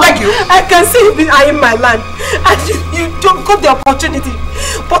I come to beg you? I can see you've been eyeing my land and you don't got the opportunity.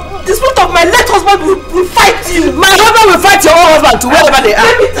 But the spirit of my late husband will fight you. My husband will fight your own husband to wherever they are.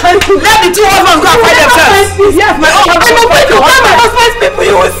 Let me tell you. Let the two husbands go and fight themselves. Yes, my own husband will fight your husband. My husband's people,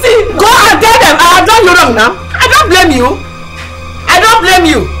 you will see. Go and tell them I have done you wrong now. I don't blame you. I don't blame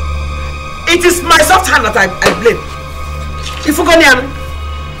you. It is my soft hand that I blame. If you go near me,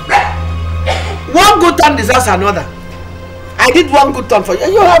 one good turn deserves another. I did one good turn for you.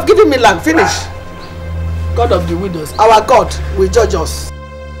 You have given me land. Finish. God of the widows, our God will judge us.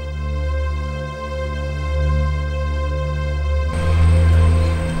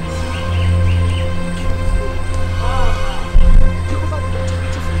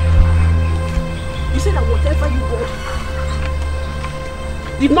 You say that whatever you God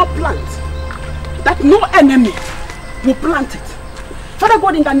did not plant, that no enemy will plant it. Father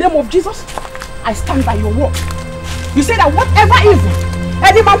God, in the name of Jesus, I stand by your word. You say that whatever evil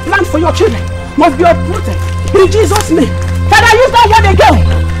any man plants for your children must be uprooted in Jesus' name. Father, use that word again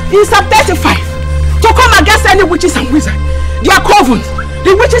in Psalm 35 to come against any witches and wizards. Their covens,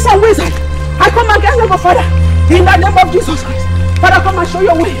 the witches and wizards, I come against them, Father, in the name of Jesus Christ. Father, come and show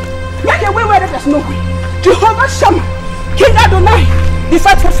your way. Make a way where there's no way. Jehovah Shammah, King Adonai, the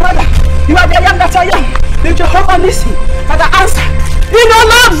faithful Father, you are the I am that I am. The Jehovah listen. Father, answer in a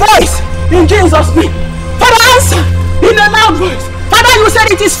loud voice in Jesus' name. Father, answer in a loud voice. Father, you said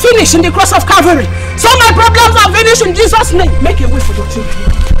it is finished in the cross of Calvary. So my problems are finished in Jesus' name. Make a way for your children.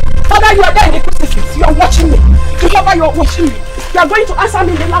 Father, you are there in the crucifix. You are watching me. Jehovah, you are watching me. You are going to answer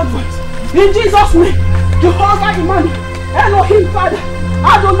me in a loud voice. In Jesus' name. Jehovah Emmanuel, Elohim Father,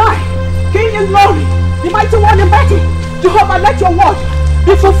 Adonai, King in glory, the mighty one in battle. Jehovah, let your word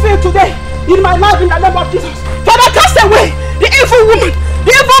be fulfilled today in my life in the name of Jesus. Father, cast away the evil woman,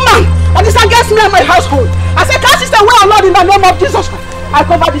 the evil man that is against me and my household. I say, cast it away, O Lord, in the name of Jesus Christ. I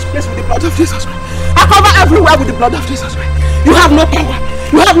cover this place with the blood of Jesus Christ. I cover everywhere with the blood of Jesus Christ. You have no power.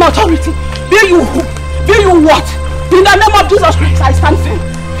 You have no authority. Be you who? Be you what? In the name of Jesus Christ, I stand firm.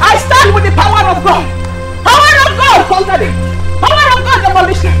 I stand with the power of God. Power of God, conquer them. Power of God,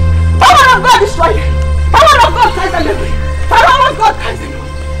 demolish them. Power of God, destroy them. Power of God, cast them away. Power of God, cast them away.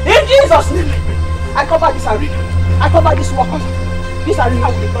 In Jesus' name, I cover this arena. I cover this workers. This arena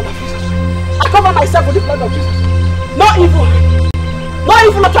with the blood of Jesus. I cover myself with the blood of Jesus. No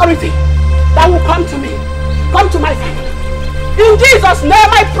evil authority that will come to me, come to my family. In Jesus'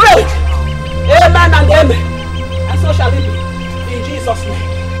 name I pray. Amen and amen. And so shall it be. In Jesus' name.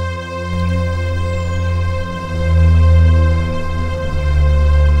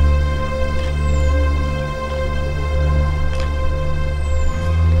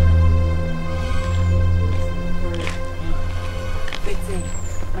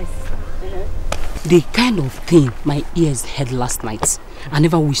 The kind of thing my ears heard last night, I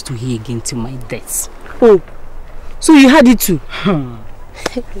never wish to hear again till my death. Oh, so you heard it too?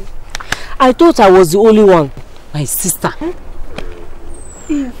 I thought I was the only one. My sister.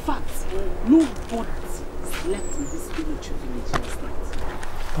 In fact, nobody slept in this village last night.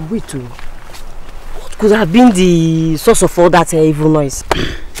 But wait, what could have been the source of all that evil noise?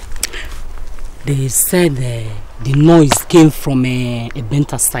 They said the noise came from a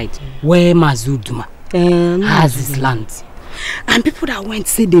Benta side, where Mazuduma has his land. And people that went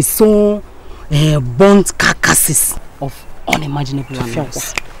say they saw burnt carcasses of unimaginable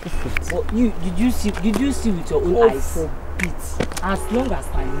animals. Well, did you see with your own eyes? As long as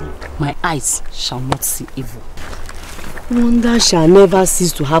I live, my eyes shall not see evil. Wonder shall never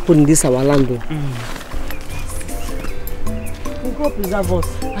cease to happen in this our land. May God preserve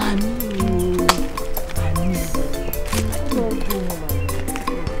us. Amen.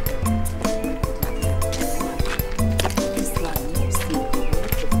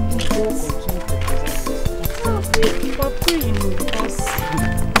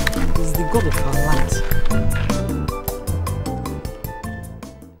 He's the God of our land.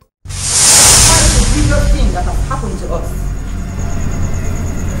 That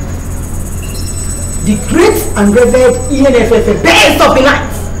the great and revered ENFF best of the night.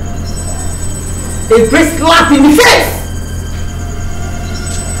 A great slap in the face.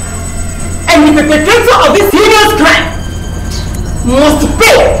 And the perpetrator of this heinous crime must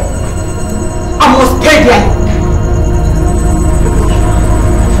pay. I must pay them.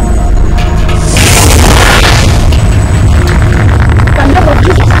 In the name of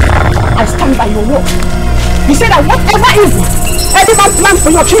Jesus, I stand by your word. You said that whatever evil any man plans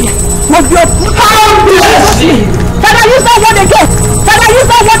for your children must be accomplished. Can I use that word again? Can I use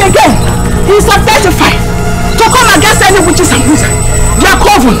that word again? He is identified to come against any witches and wizards. They are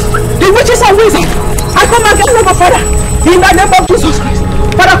covered. The witches and wizards. I come against them, Father, in the name of Jesus Christ.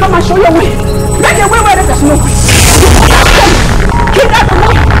 Father, come and show your way. Make a way where there is no way. Keep that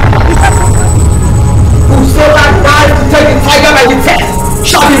away. Whosoever dies to take the tiger by the tail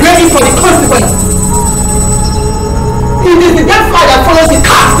shall be ready for the consequence. It is the death fly that follows the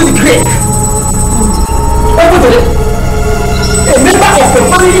cast to the grave. Okwudiri, a member of the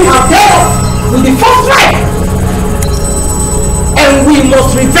family have died with the first strike, and we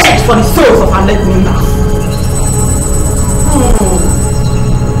must revenge for the souls of our late members.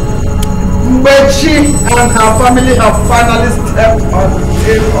 Mbechi and her family have finally stepped on the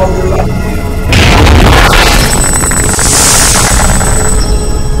tail of the land.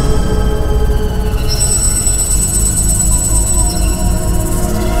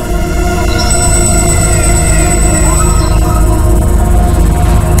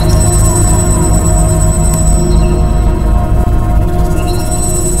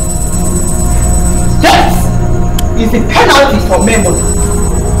 Is the penalty for members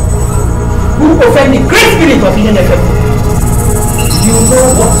who offend the great spirit of ENFF. You know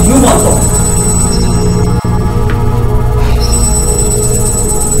what you must do.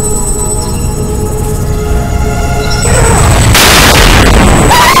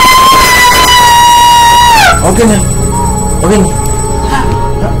 Okay.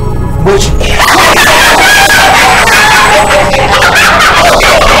 Watch.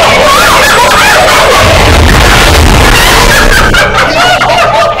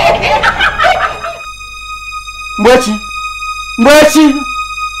 Mwechi!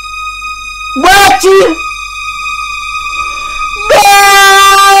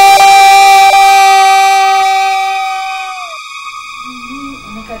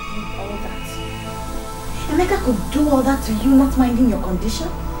 Emeka could do all that to you, not minding your condition?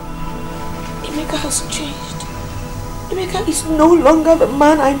 Emeka has changed. Emeka is no longer the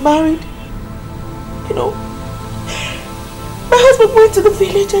man I married. You know, my husband went to the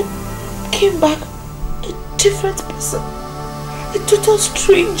village and came back a different person. A total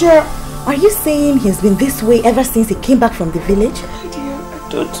stranger. Are you saying he's been this way ever since he came back from the village? My dear, I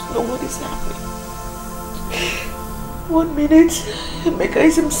don't know what is happening. 1 minute, Emeka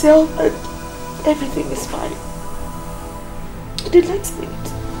is himself and everything is fine. The next minute,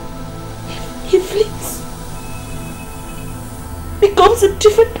 he flees. Becomes a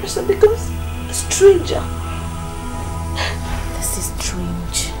different person, becomes a stranger. This is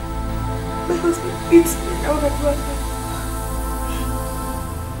strange. My husband beats me now and run.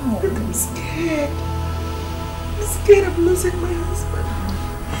 And I'm scared. I'm scared of losing my husband.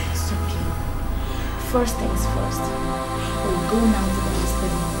 It's okay. First things first. We'll go now to the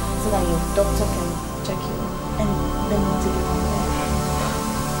hospital so that your doctor can check you and then we'll take it from there.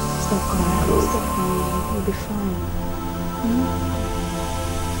 Stop crying. Stop crying. You'll be fine.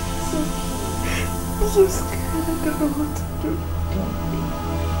 It's okay. I'm so scared. I don't know what to do. Don't be.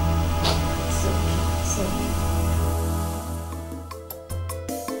 It's okay. It's okay.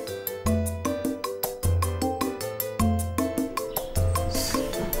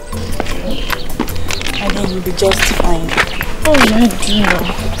 And then you'll be just fine. Oh, my dear.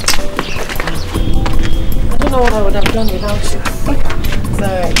 I don't know what I would have done without you. It's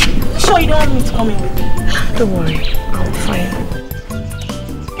alright. Sure you don't want me to come in with you? Don't worry. I'll be fine.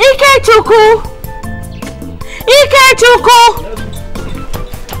 Ikechukwu!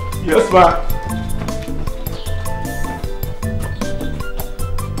 Yes, ma.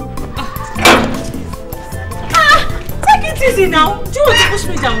 Take it easy now. Do you want to push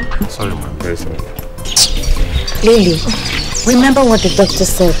me down? Sorry, ma. Very sorry. Lily, remember what the doctor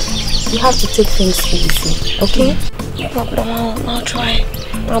said. You have to take things easy, okay? No problem. I'll try.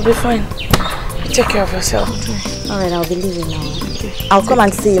 I'll be fine. Take care of yourself. Alright, I'll be leaving now. Okay. I'll come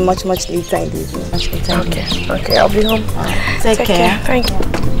and see you much later in the evening. Much later. Okay, I'll be home. Take care. Thank you.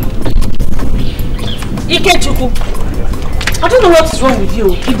 Ikechukwu, I don't know what is wrong with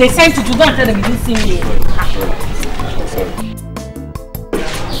you. If they sent you to go and tell them you didn't see me.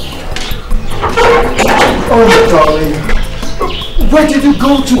 Oh, darling. Where did you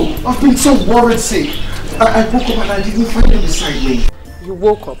go to? I've been so worried sick. I woke up and I didn't find him beside me. You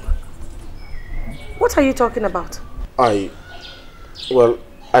woke up? What are you talking about? Well,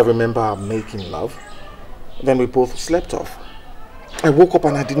 I remember making love. Then we both slept off. I woke up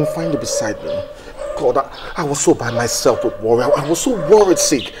and I didn't find him beside me. God, I was so by myself with worry. I was so worried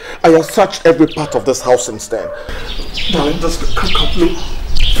sick. I have searched every part of this house since then. Darling, just come, look.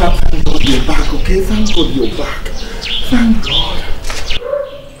 Thank God you're back, okay? Thank God you're back. Thank God.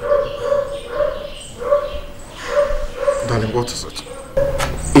 Darling, what is it?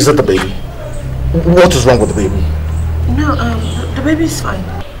 Is it the baby? What is wrong with the baby? No, the baby's fine.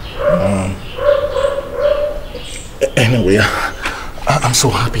 Anyway, I'm so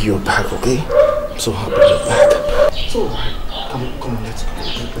happy you're back, okay? I'm so happy you're back. It's alright. Come on, let's go.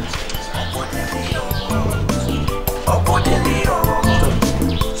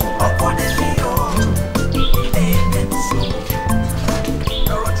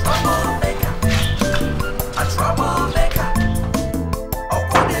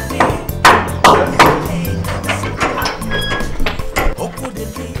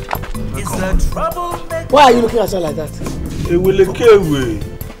 Why are you looking at her like that?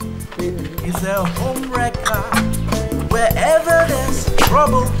 It's a home wrecker. Wherever there's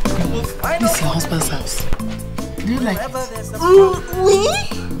trouble, you will find this is your husband's house. Do you like it?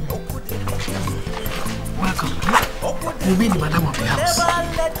 Welcome. You'll be the madam of the house.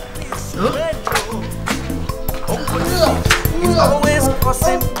 He's always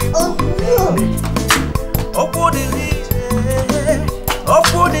crossing people. Okwudiri,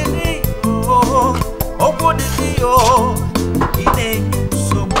 Okwudiri, Okwudiri,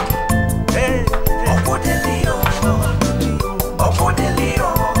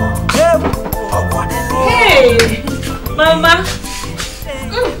 Hey, Mama.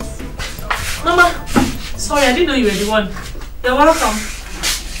 Mama, sorry, I didn't know you were the one. You're welcome.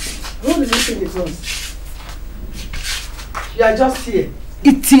 Who is eating the sons? You are just here,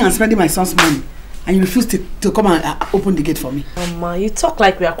 eating and spending my son's money, and you refuse to come and open the gate for me. Mama, you talk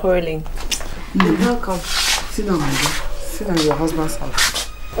like we are quarreling. You're welcome. Sit down, my dear. Sit down in your husband's house.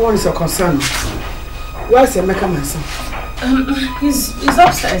 What is your concern? Where is Emeka, my son? He's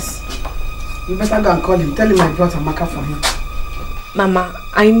upstairs. You better go and call him. Tell him I brought Amaka for him. Mama,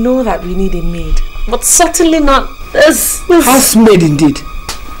 I know that we need a maid, but certainly not this. Housemaid indeed.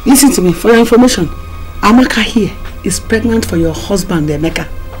 Listen to me, for your information. Amaka here is pregnant for your husband, Emeka.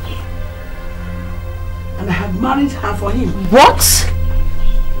 And I have married her for him. What?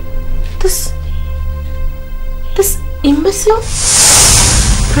 This imbecile?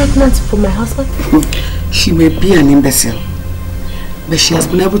 Pregnant for my husband? She may be an imbecile, but she has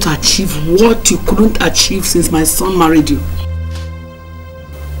been able to achieve what you couldn't achieve since my son married you.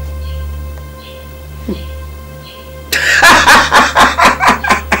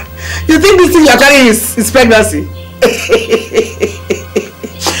 You think this thing you're carrying is pregnancy?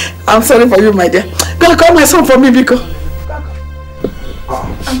 I'm sorry for you, my dear. Go call my son for me, Biko.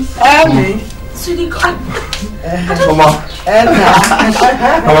 Sweetie, Mama.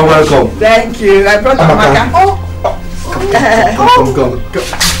 Mama, welcome. Thank you. I brought Amaka. Come.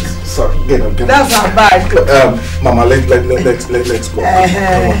 Sorry, get up. That's not bad. Mama, let's go. Come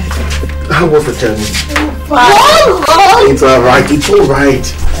on. How was the journey? Fine. It's alright. It's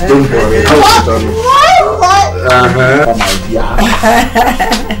alright. Don't worry. How's the journey? My dear.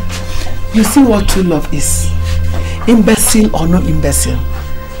 You see what true love is? Imbecile or no imbecile?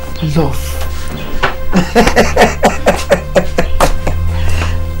 Love.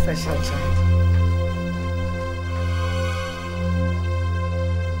 Special child.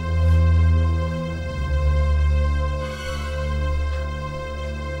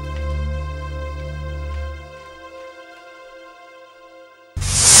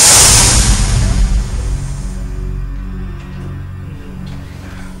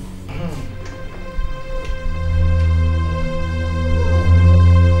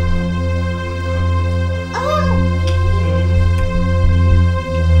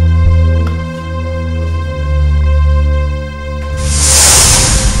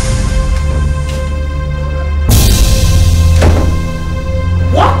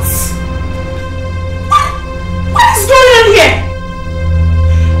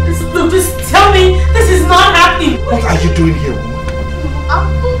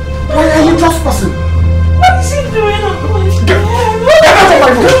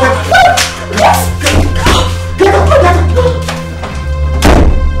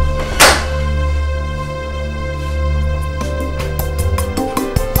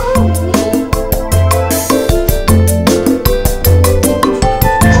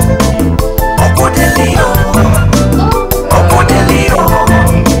 Okwudiri,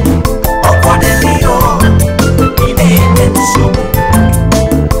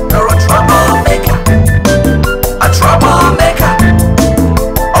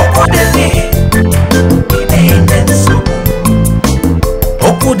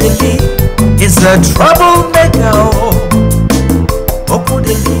 is a troublemaker.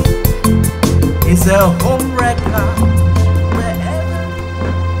 Okwudiri is a homewrecker.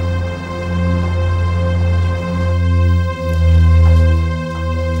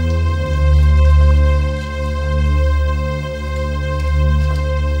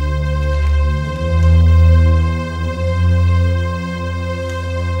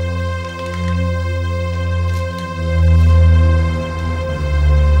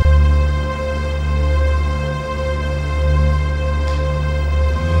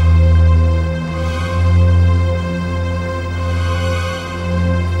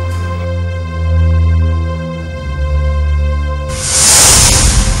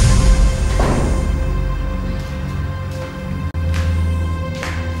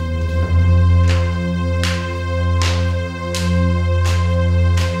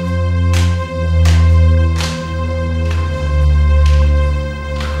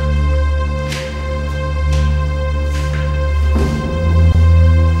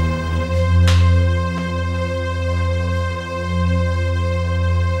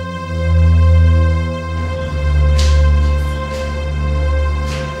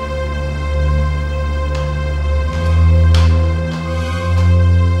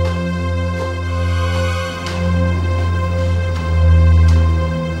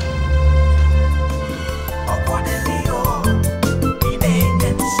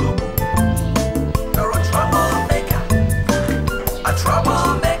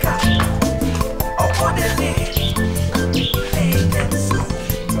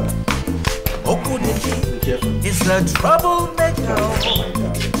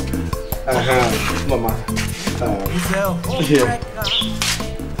 Mama. Here.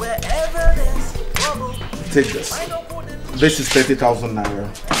 Take this. This is 30,000 naira.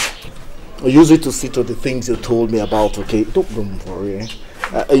 I use it to see to the things you told me about, okay? Don't worry.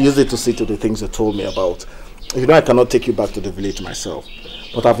 I use it to see to the things you told me about. You know I cannot take you back to the village myself,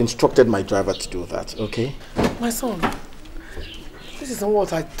 but I've instructed my driver to do that, okay? My son, this is not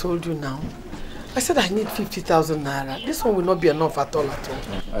what I told you now. I said I need 50,000 naira. This one will not be enough at all.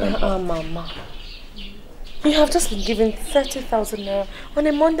 Mama. You have just been given 30,000 naira on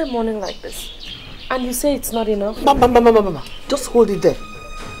a Monday morning like this. And you say it's not enough? Mama. Just hold it there.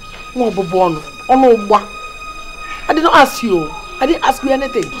 I did not ask you. I didn't ask you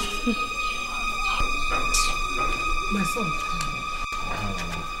anything. My son.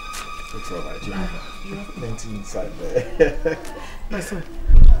 It's alright. You have plenty inside there. My son.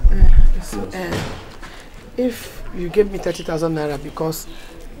 If you give me 30,000 naira because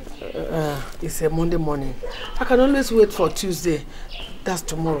it's a Monday morning, I can always wait for Tuesday, that's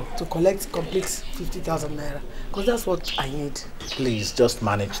tomorrow, to collect complete 50,000 naira, because that's what I need. Please just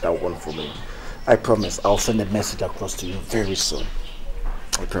manage that one for me. I promise I'll send a message across to you very soon.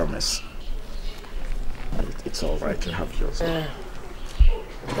 I promise. It's alright, you have yours.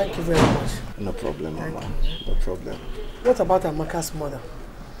 Thank you very much. No problem, Mama. No problem. What about Amaka's mother?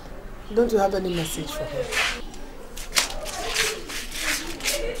 Don't you have any message for her?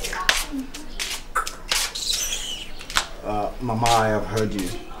 Mama, I have heard you.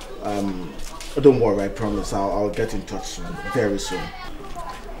 Don't worry, I promise. I'll get in touch soon, very soon.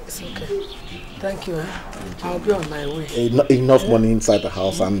 It's okay. Thank you. I'll be on my way. Enough money inside the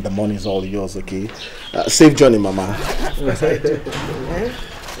house, and the money is all yours, okay? Safe journey, Mama.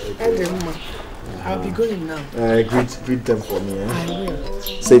 I'll be going now. Greet them for me. I will.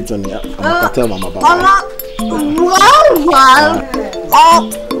 Safe journey. I'll tell Mama bye.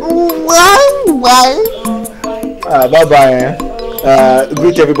 Bye-bye.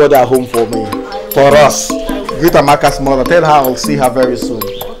 Greet everybody at home for me. For us. Greet Amaka's mother. Tell her I'll see her very soon.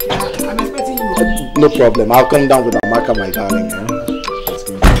 Okay, I'm expecting you. No problem. I'll come down with Amaka, my darling. Let's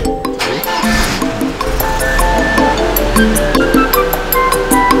go.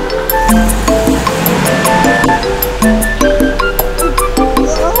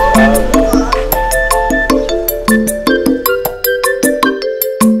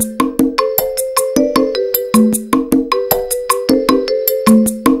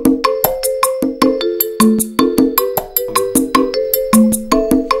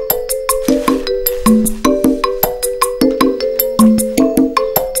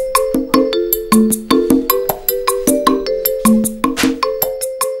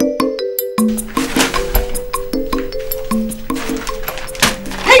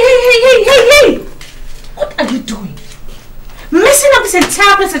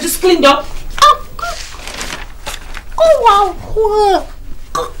 I just cleaned up. Oh wow.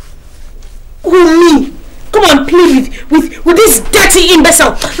 Me? Come on, play with this dirty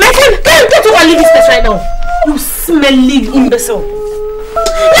imbecile. My friend, get over and leave this place right now. You smelly imbecile.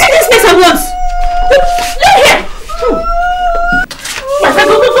 Leave this place at once! Leave here! My friend,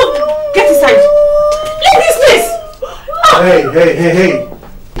 go! Get inside! Leave this place! Hey!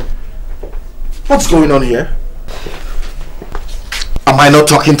 What's going on here? Am I not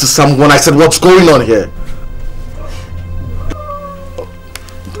talking to someone? I said, what's going on here?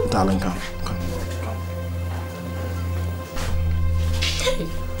 Darling, come.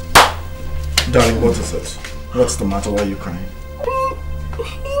 Darling, what is it? What's the matter? Why are you crying?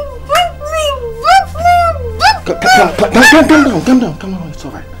 Calm down, it's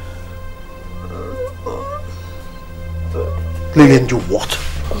alright. Lillian, you what?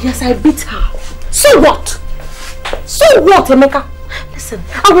 Yes, I beat her. So what? So what, Emeka? Listen,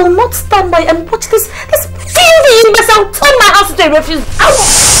 I will not stand by and watch this filthy imbecile turn my house into a refuge.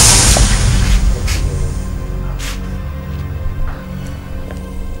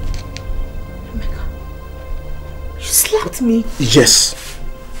 Emeka, you slapped me? Yes.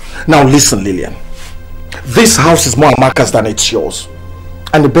 Now listen, Lillian. This house is more Amaka's than it's yours.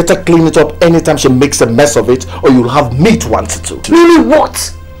 And you better clean it up anytime she makes a mess of it, or you'll have me to answer to. Meaning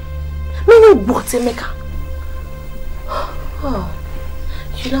what? Meaning what, Emeka? Oh,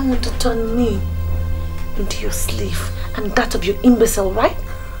 you don't want to turn me into your slave and that of your imbecile, right?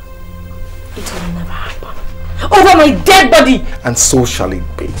 It will never happen. Over my dead body! And so shall it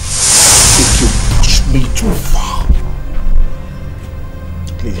be. If you push me too far.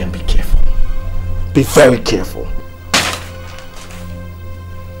 Lillian, be careful. Be very careful.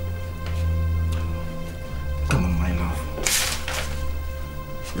 Come on, my love.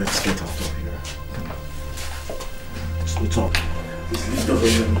 Let's get out of here. Come on. It's all. Just leave the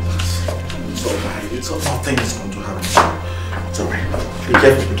room with us. It's alright. It's all. Nothing is going to happen. It's alright. Be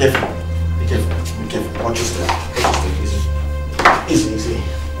careful. Be careful. Be careful. Be careful. Watch your step. Watch your step. Easy. Easy.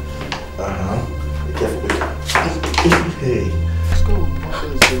 Be careful. Be careful. Hey. Let's go.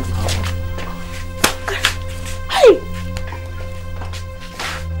 Nothing is going to happen. Hey!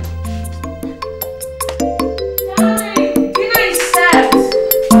 Darling, dinner is set.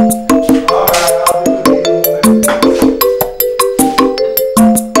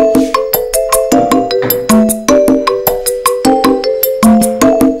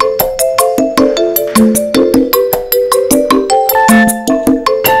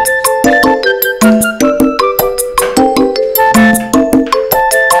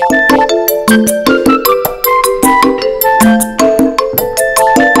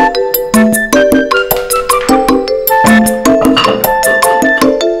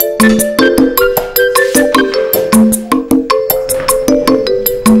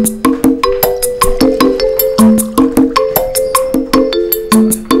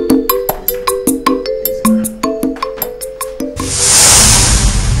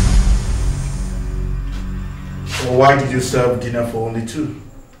 Why did you serve dinner for only two?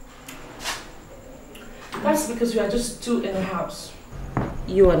 That's because we are just two in the house.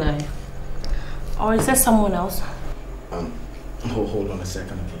 You and I. Or is there someone else? Hold on a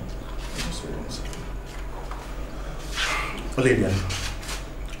second, okay? Just hold on a second. Olivia,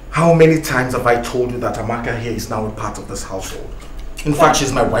 how many times have I told you that Amaka here is now a part of this household? In fact,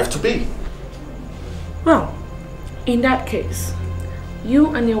 she's my wife-to-be. Well, in that case,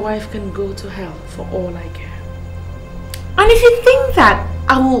 you and your wife can go to hell for all I care. And if you think that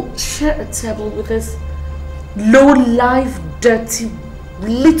I will share a table with this low-life, dirty,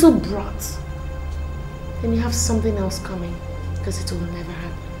 little brat, then you have something else coming, because it will never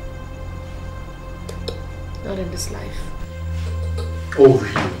happen. Not in this life. Oh,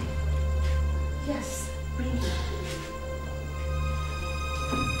 really? Yes, really.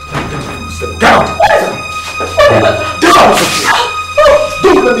 Get out! Get out!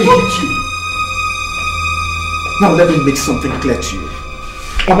 Don't let me hit you! Now let me make something clear to you.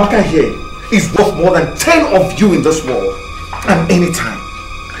 Amaka here is worth more than 10 of you in this world. And anytime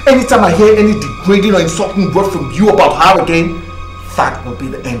I hear any degrading or insulting word from you about her again, that will be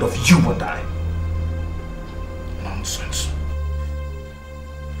the end of you and I. Nonsense.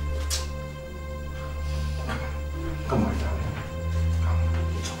 Come on, darling. Come on.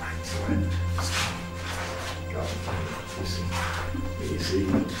 It's alright. It's alright. Easy. Easy.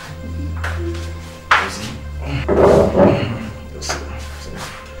 Easy. Just sit down.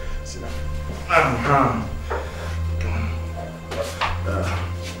 Sit down. Come on.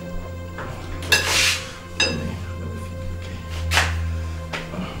 Let me think, okay.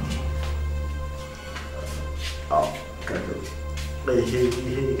 Oh, okay, good.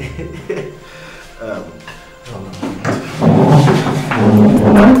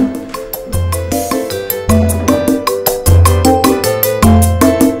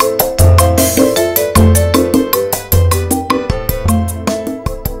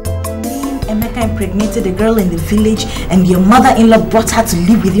 Emeka impregnated a girl in the village and your mother-in-law brought her to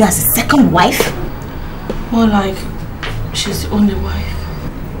live with you as a second wife? More like she's the only wife.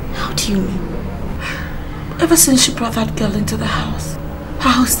 How do you mean? Ever since she brought that girl into the house, her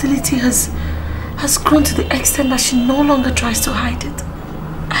hostility has grown to the extent that she no longer tries to hide it.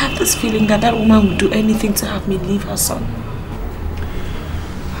 I have this feeling that that woman would do anything to have me leave her son.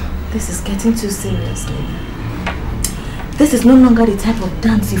 This is getting too serious, Lily. This is no longer the type of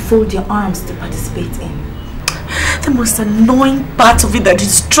dance you fold your arms to participate in. The most annoying part of it that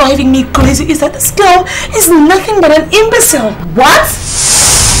is driving me crazy is that this girl is nothing but an imbecile. What?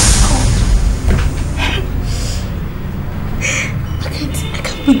 I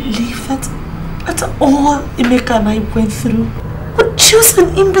can't believe that after all Emeka and I went through, would choose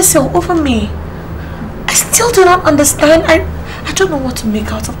an imbecile over me. I still do not understand. I don't know what to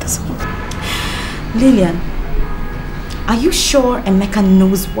make out of this whole thing. Lillian, are you sure Emeka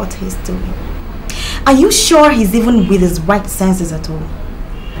knows what he's doing? Are you sure he's even with his right senses at all?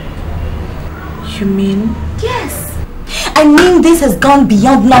 You mean? Yes. I mean, this has gone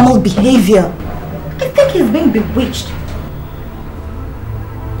beyond normal behavior. I think he's being bewitched.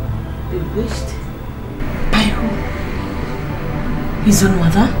 Bewitched? By who? His own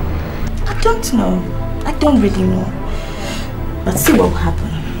mother? I don't know. I don't really know. But see what will happen.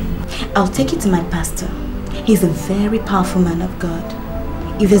 I'll take it to my pastor. He's a very powerful man of God.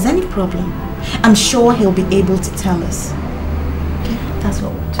 If there's any problem, I'm sure he'll be able to tell us. Okay, that's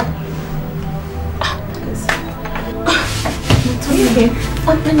what we'll do. Okay,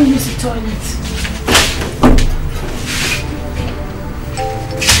 I'm going to use the toilet.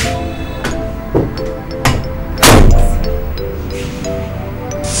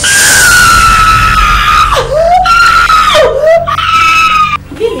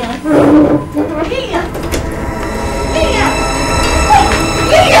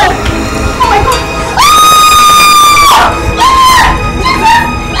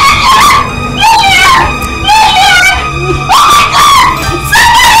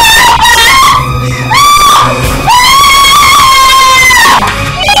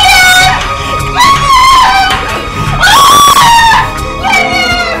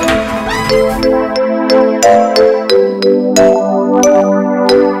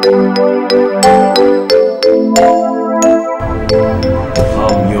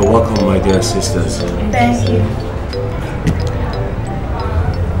 Sisters. Thank you.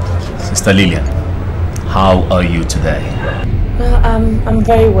 Sister Lillian, how are you today? Well, I'm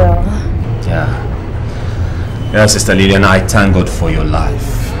very well. Yeah, Sister Lillian, I thank God for your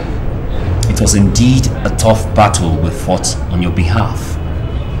life. It was indeed a tough battle we fought on your behalf.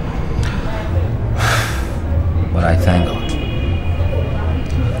 But I thank God.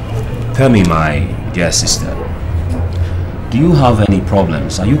 Tell me, my dear sister, do you have any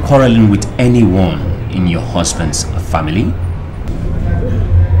problems? Are you quarreling with anyone in your husband's family?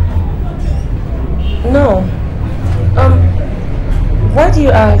 No. Why do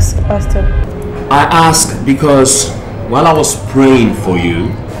you ask, Pastor? I ask because while I was praying for you,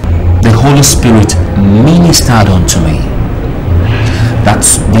 the Holy Spirit ministered unto me that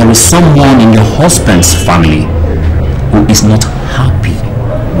there is someone in your husband's family who is not happy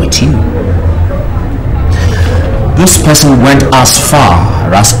with you. This person went as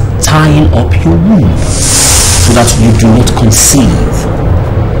far as tying up your womb so that you do not conceive,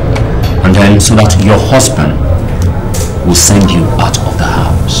 and then so that your husband will send you out of the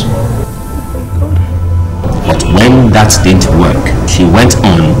house. But when that didn't work, she went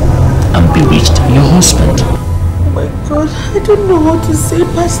on and bewitched your husband. Oh my God, I don't know what to say,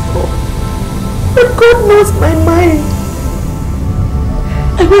 Pastor. But God knows my mind.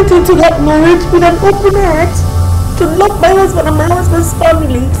 I went into that marriage with an open heart to love my husband and my husband's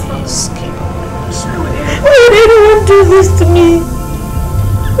family. Why would anyone do this to me?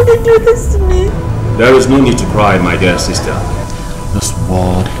 Why would they do this to me? There is no need to cry, my dear sister. This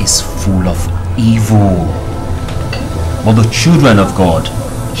world is full of evil. But the children of God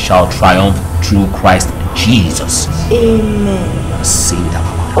shall triumph through Christ Jesus. Amen.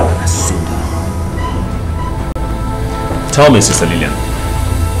 Tell me, Sister Lillian,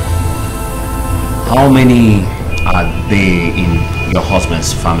 how many are they in your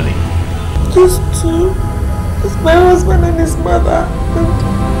husband's family? Just two. It's my husband and his mother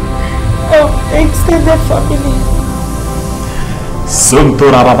and extended family.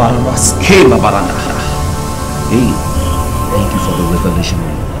 Hey, thank you for the revelation,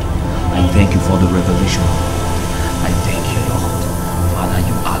 Lord. I thank you for the revelation, Lord. I thank you, Lord. Father,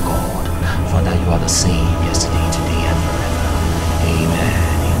 you are God. Father, you are the same yesterday, today, and forever. Amen.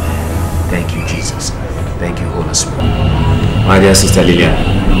 Amen. Thank you, Jesus. Thank you, Holy Spirit. My dear Sister Lillian,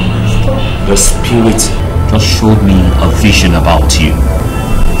 the spirit just showed me a vision about you.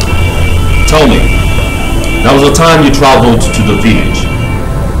 Tell me, there was a time you traveled to the village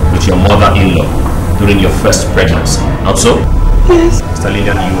with your mother-in-law during your first pregnancy, not so? Yes. Mr.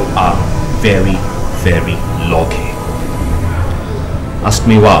 Lillian, you are very, very lucky. Ask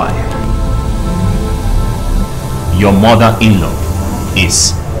me why. Your mother-in-law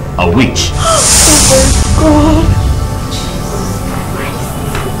is a witch. Oh my God.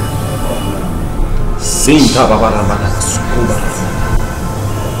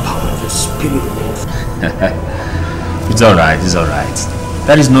 Power of the spirit. It's alright, it's alright.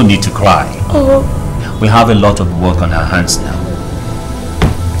 There is no need to cry. Oh. We have a lot of work on our hands now.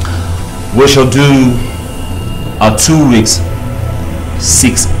 We shall do our 2 weeks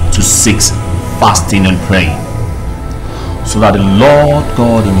 6 to 6 fasting and praying, so that the Lord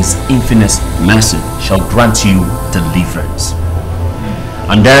God in His infinite mercy shall grant you deliverance.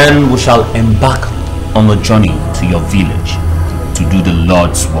 And then we shall embark on a journey to your village to do the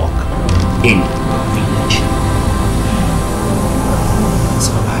Lord's work in your village. It's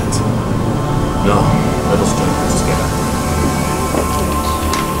alright. Now, let us join this together.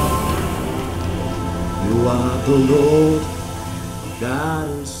 You are the Lord, that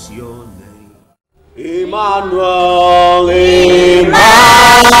is your name. Emmanuel,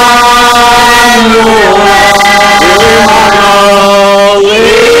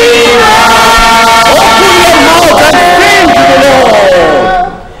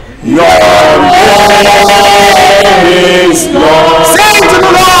 Your name is Lord. Sing to the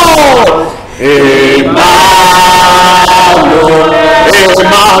Lord. Emmanuel,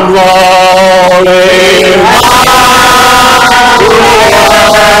 Emmanuel,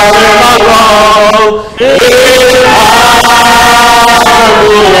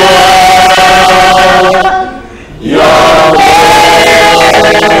 Your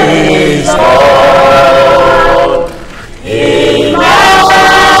name is Lord.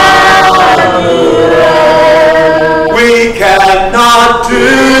 We cannot do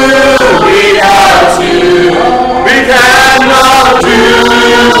without you. We cannot do.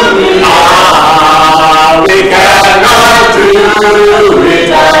 We cannot do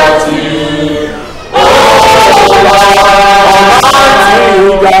without you. Oh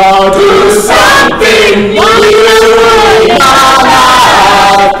Lord, God, do something new in our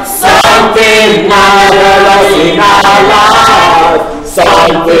life. Something marvelous in our life.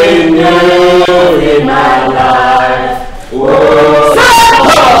 Something new in my life. Whoa.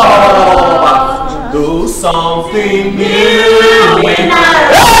 Do something new in my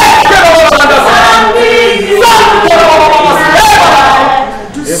life. Something new in my life.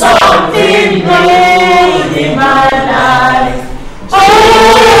 Something new in my life. Oh,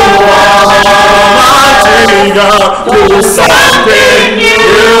 Almighty God, do something new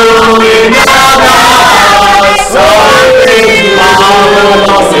in our life. Something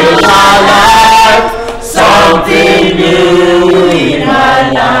marvelous in our life. Something new in my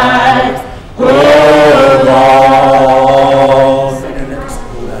life. Oh Lord. And let us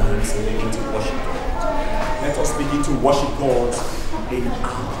hold our hands and begin to worship God. Let us begin to worship God in our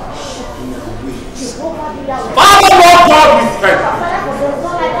ways. Father, Lord God, we thank you.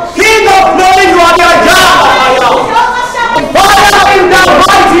 King of glory, you are the Ujams. Father, in the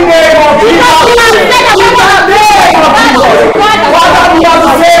mighty name of Jesus. Father, we are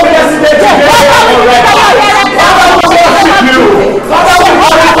the same yesterday, today, and forever. Father, we worship you. Father, we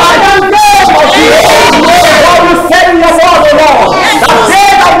glorify the name of Jesus. What you said in your word, O Lord, that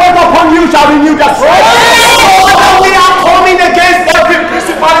they that wait upon you shall renew their strength. Father, we are coming against every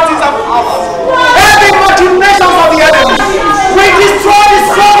principalities and powers, every machinations of the enemy. We destroy the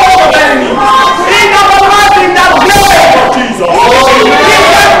stronghold of the enemy. In our life, in the name of Jesus. In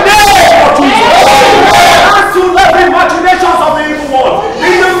the name of Jesus. Cancel every machinations of the evil one.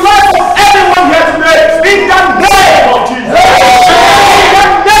 In the life of everyone here today. In the name of Jesus. In the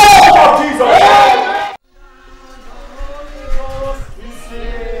name of Jesus.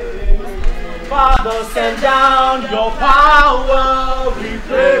 Father, send down your power. We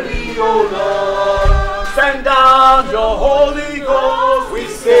pray thee, O Lord. Send down your Holy Ghost. We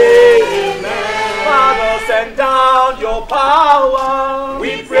say amen. Father, send down your power.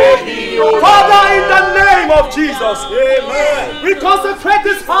 We pray thee, O Lord. Father, in the name of Jesus, amen. We consecrate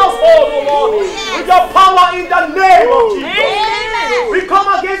this household, O Lord, with your power in the name of Jesus. Amen. We come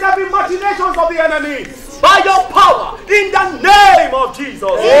against every machinations of the enemy by your power in the name of Jesus.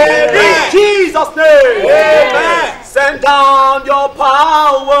 Amen. In Jesus' name. Amen. Send down your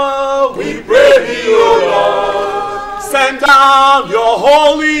power. We pray thee, O Lord. Send down your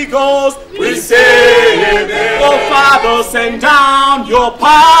Holy Ghost. We say amen. Oh Father, send down your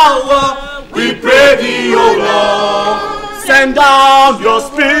power. pray thee, O Lord. Send down your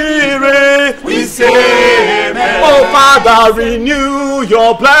spirit, we say amen. Oh Father, renew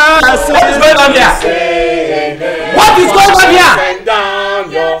your blessings. What is going on here? What is going on here? Send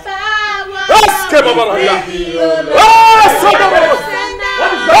down your power. What is going on here?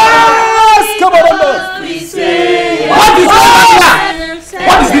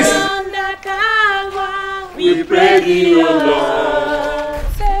 What is this? We pray thee, O Lord.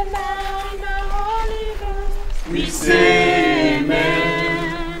 Send down the Holy Ghost. We say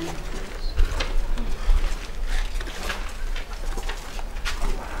amen.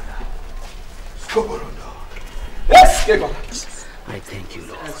 I thank you,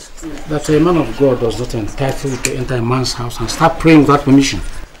 Lord, that a man of God does not entitle to enter a man's house and start praying without permission.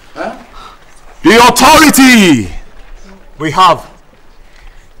 The authority we have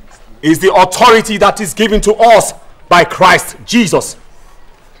is the authority that is given to us by Christ Jesus.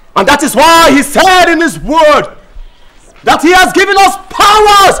 And that is why he said in his word that he has given us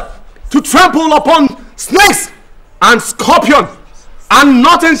powers to trample upon snakes and scorpions, and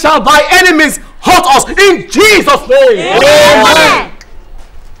nothing shall by any means hurt us, in Jesus' name. Amen.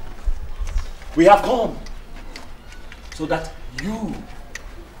 We have come so that you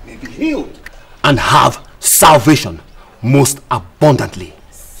may be healed and have salvation most abundantly.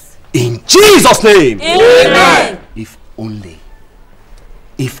 In Jesus' name. Amen. If only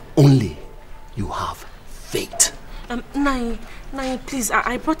you have faith. Nai, please,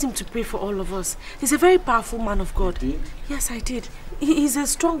 I brought him to pray for all of us. He's a very powerful man of God. Yes, I did. He's a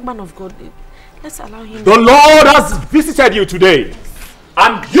strong man of God. Let's allow him. The Lord has visited you today,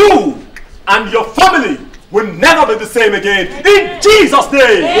 and you and your family will never be the same again. In Jesus'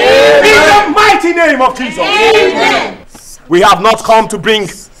 name. Amen. In the mighty name of Jesus. Amen. We have not come to bring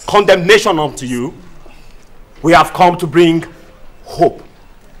condemnation unto you. We have come to bring hope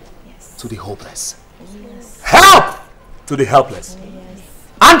to the hopeless. Help to the helpless.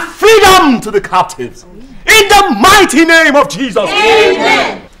 And freedom to the captives. In the mighty name of Jesus.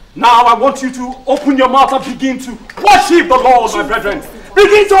 Amen. Now I want you to open your mouth and begin to worship the Lord, my brethren.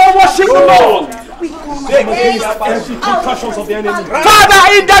 Begin to worship the Lord. Against every concussions of the enemy. Father,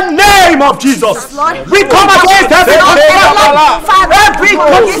 in the name of Jesus, we come against every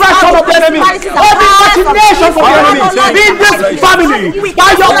concussion of the enemy, every machinations of the enemy in this family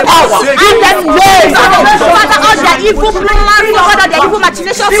by your power. In the name of Jesus. Father, all their evil plans, all their evil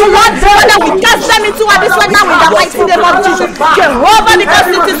machinations, Father, we cast them into this one now in the mighty name of Jesus. Jehovah,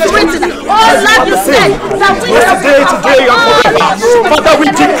 because it is written, oh Lord, you said that we today and forever. Father,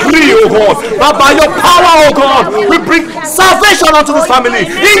 we decree, oh God, that by your power, oh God, we bring salvation unto this family in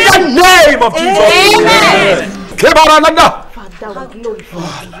the name of Jesus. Amen. Father, we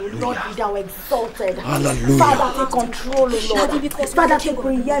glorify you. Lord, be thou exalted. Hallelujah. Father, take control, Lord. Father, take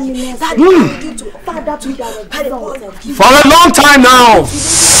preeminence. Father, be thou exalted. For a long time now,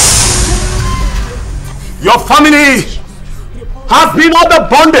 your family has been under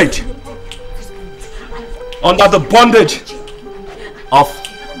bondage. Under the bondage of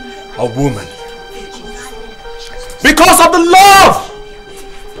a woman. Because of the love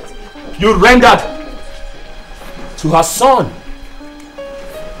you rendered to her son.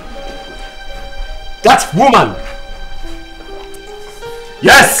 That woman.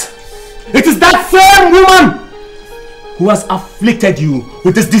 Yes, it is that same woman who has afflicted you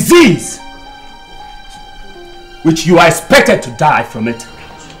with this disease, which you are expected to die from it.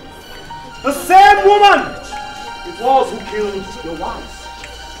 The same woman it was who killed your wives.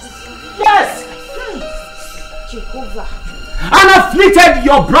 Yes! Jehovah. And afflicted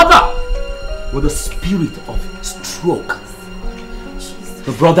your brother with a spirit of stroke.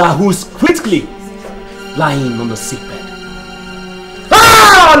 The brother who is critically lying on the sickbed.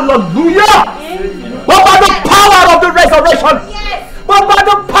 Hallelujah! But by the power of the resurrection, but by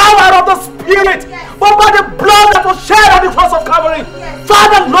the power of the Spirit, but by the blood that was shed on the cross of Calvary,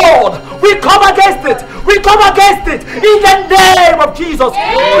 Father Lord, we come against it. We come against it in the name of Jesus.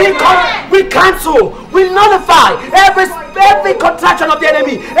 We cancel, we nullify every contraction of the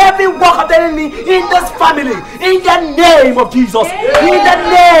enemy, every work of the enemy in this family, in the name of Jesus. In the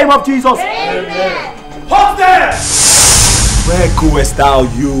name of Jesus. Hold there! Where goest thou,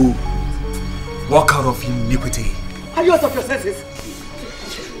 you worker of iniquity? Are you out of your senses?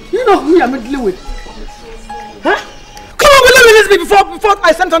 You know who I'm dealing with? Huh? Come on, believe in this before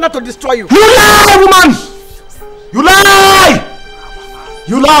I send thunder to destroy you. You lie, woman! You lie!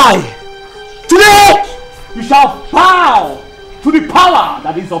 You lie! Today, you shall bow to the power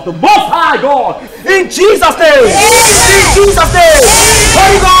that is of the Most High God. In Jesus' name! In Jesus' name!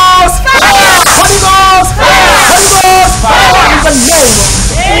 Holy Ghost! Holy Ghost! Holy Ghost! In the name of...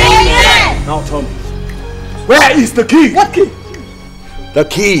 Amen! Now tell me. Where is the key? What key? The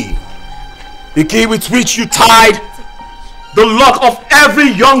key. The key with which you tied the lock of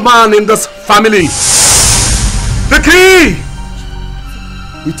every young man in this family. The key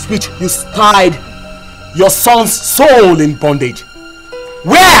with which you tied your son's soul in bondage.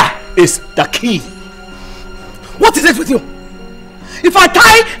 Where is the key? What is it with you? If I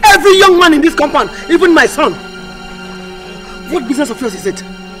tie every young man in this compound, even my son, what business of yours is it?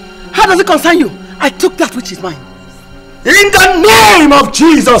 How does it concern you? I took that which is mine. In the name of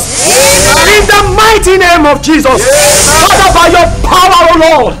Jesus! In the mighty name of Jesus! Father, by your power, O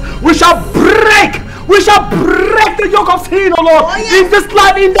Lord, we shall break the yoke of sin, O Lord, in this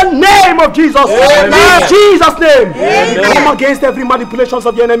life, in the name of Jesus. In Jesus' name. We come against every manipulations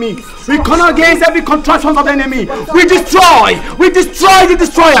of the enemy. We come against every contractions of the enemy. We destroy the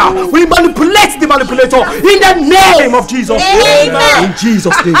destroyer. We manipulate the manipulator in the name of Jesus. In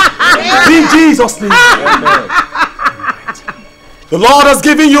Jesus' name. In Jesus' name. The Lord has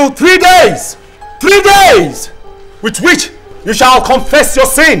given you 3 days. 3 days with which you shall confess your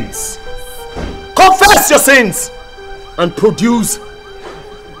sins. Confess your sins and produce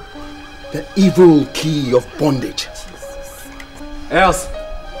the evil key of bondage. Else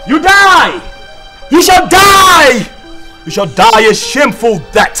you die. You shall die. You shall die a shameful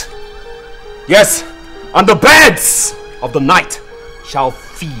death. Yes, and the birds of the night shall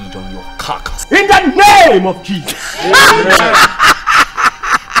feed on your carcass. In the name of Jesus.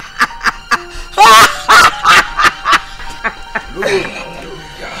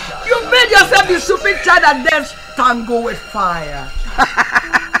 You made yourself the stupid child and then tango with fire.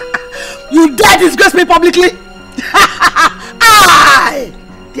 You dare disgrace me publicly? I,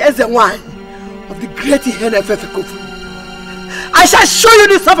 the Ezenwan of the great NFF Kofu. I shall show you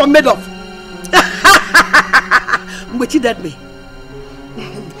the stuff I'm made of. But she did me.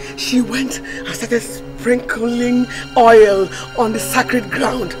 She went and started sprinkling oil on the sacred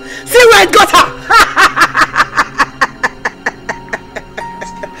ground. See where it got her!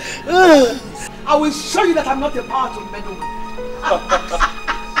 I will show you that I'm not a power to meddle with.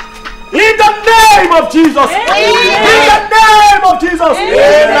 In the name of Jesus! Amen. In the name of Jesus!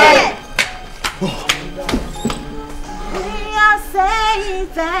 Amen. We are saying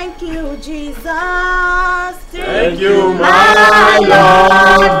thank you, Jesus. Thank you, my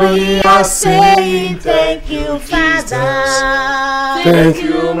Lord. We are saying thank you, Father. Thank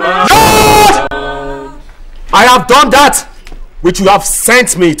you, my Lord. I have done that which you have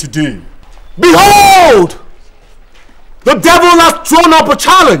sent me to do. Behold! The devil has thrown up a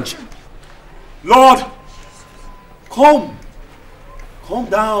challenge. Lord, come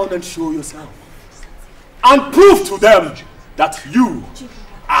down and show yourself. And prove to them that you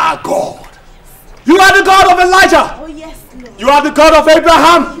are God. You are the God of Elijah. Oh yes, Lord. You are the God of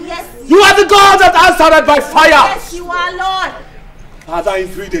Abraham. Yes. You are the God that answered by fire. Yes, you are, Lord. Father, in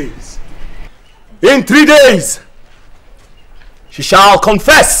 3 days. In 3 days. She shall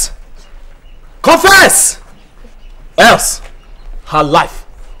confess. Confess! Else, her life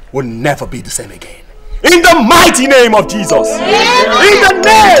will never be the same again. In the mighty name of Jesus. In the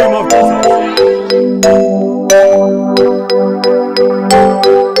name of Jesus.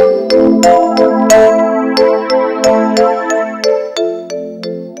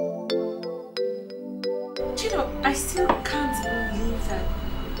 You know, I still can't believe that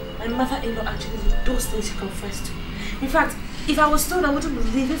my mother-in-law actually did those things she confessed to. In fact, if I was told, I wouldn't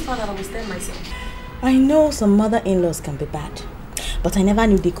believe it, Father, I was there myself. I know some mother-in-laws can be bad, but I never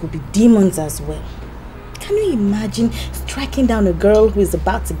knew they could be demons as well. Can you imagine striking down a girl who is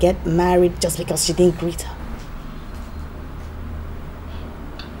about to get married just because she didn't greet her?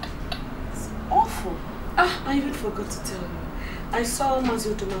 It's awful. I even forgot to tell you. I saw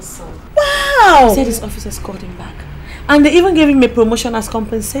Mazuduma's son. Wow! He said his officers called him back. And they even gave him a promotion as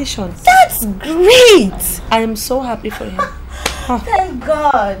compensation. That's great! I am so happy for him. Thank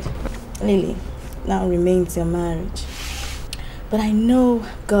God. Lily, now remains your marriage. But I know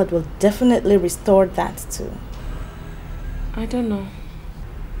God will definitely restore that too. I don't know.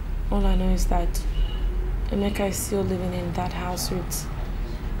 All I know is that Emeka is still living in that house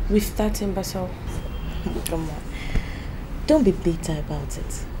with that imbecile. Come on. Don't be bitter about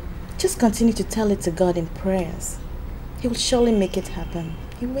it. Just continue to tell it to God in prayers. He will surely make it happen.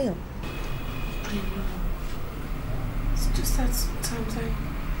 He will. I know. It's just that sometimes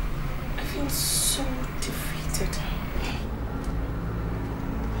I feel so defeated.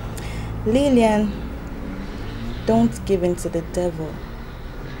 Lillian, don't give in to the devil.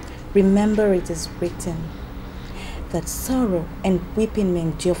 Remember, it is written that sorrow and weeping may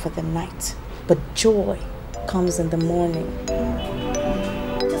endure for the night, but joy comes in the morning.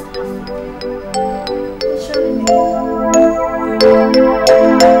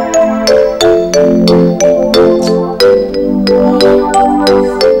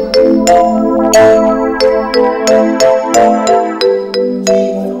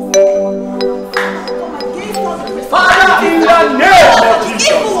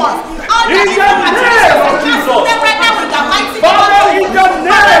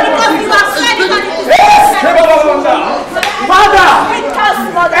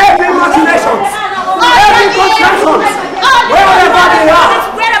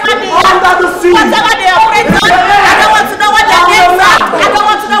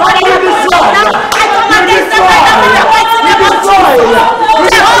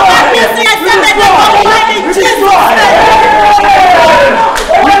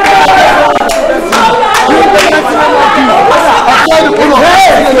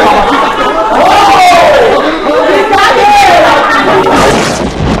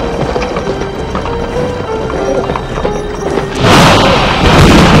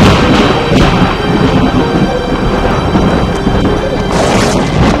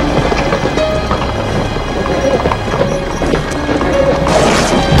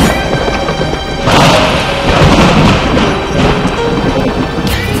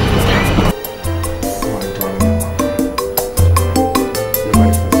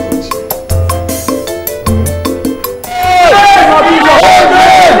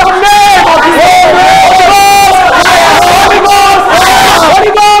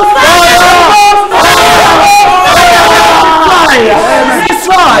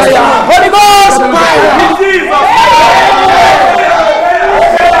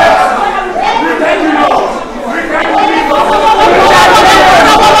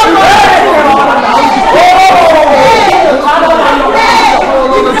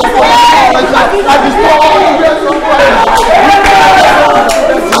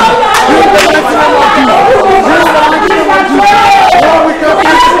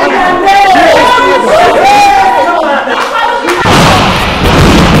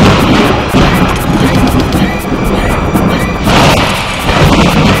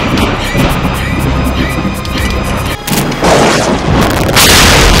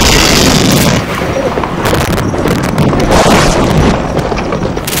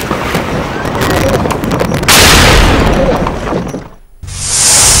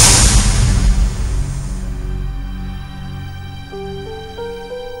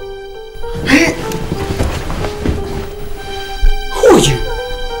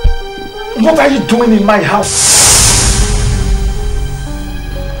 What are you doing in my house?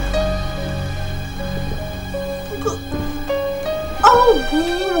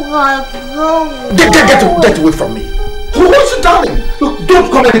 Get away from me. Who is you, darling? Look, don't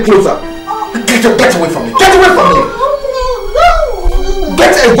come any closer. Get away from me. Get away from me.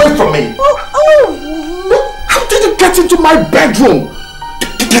 Get away from me. How did you get into my bedroom?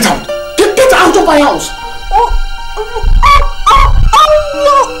 Get out. Get out of my house.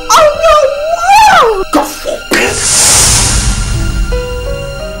 God forbid.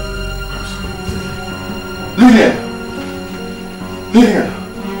 Lillian.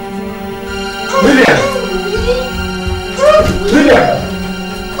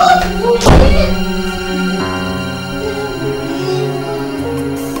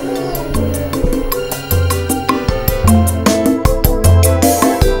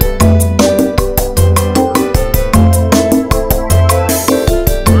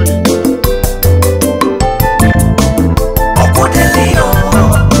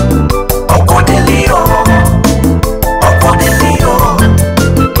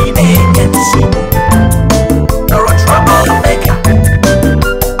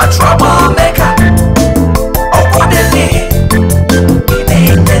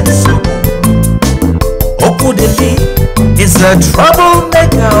 A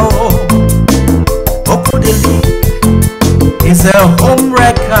troublemaker, Okwudiri is a home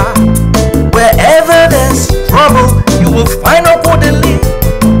wrecker. Wherever there's trouble, you will find Okwudiri.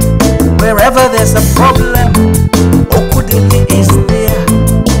 Wherever there's a problem, Okwudiri is there.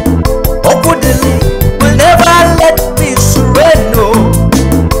 Okwudiri will never let peace reign. No,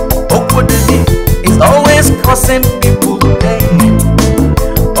 Okwudiri is always causing people pain.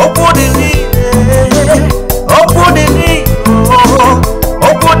 Okwudiri, Okwudiri.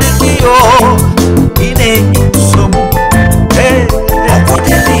 Okwudiri, ine sobu. Hey,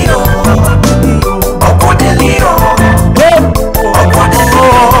 Okwudiri, Okwudiri,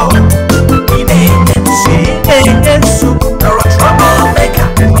 ine sobu. You're a troublemaker,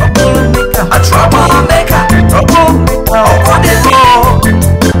 a troublemaker. Okwudiri,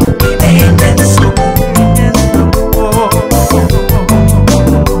 ine sobu.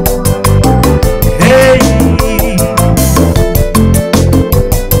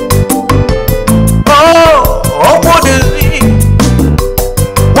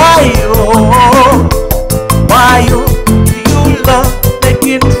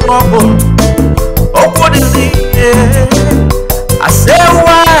 Okwudiri, I say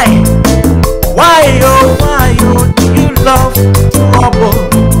why do you love trouble?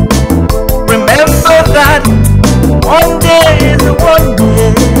 Remember that one day is one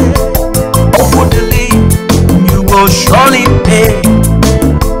day. Okwudiri, you will surely pay.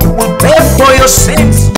 You will pay for your sins.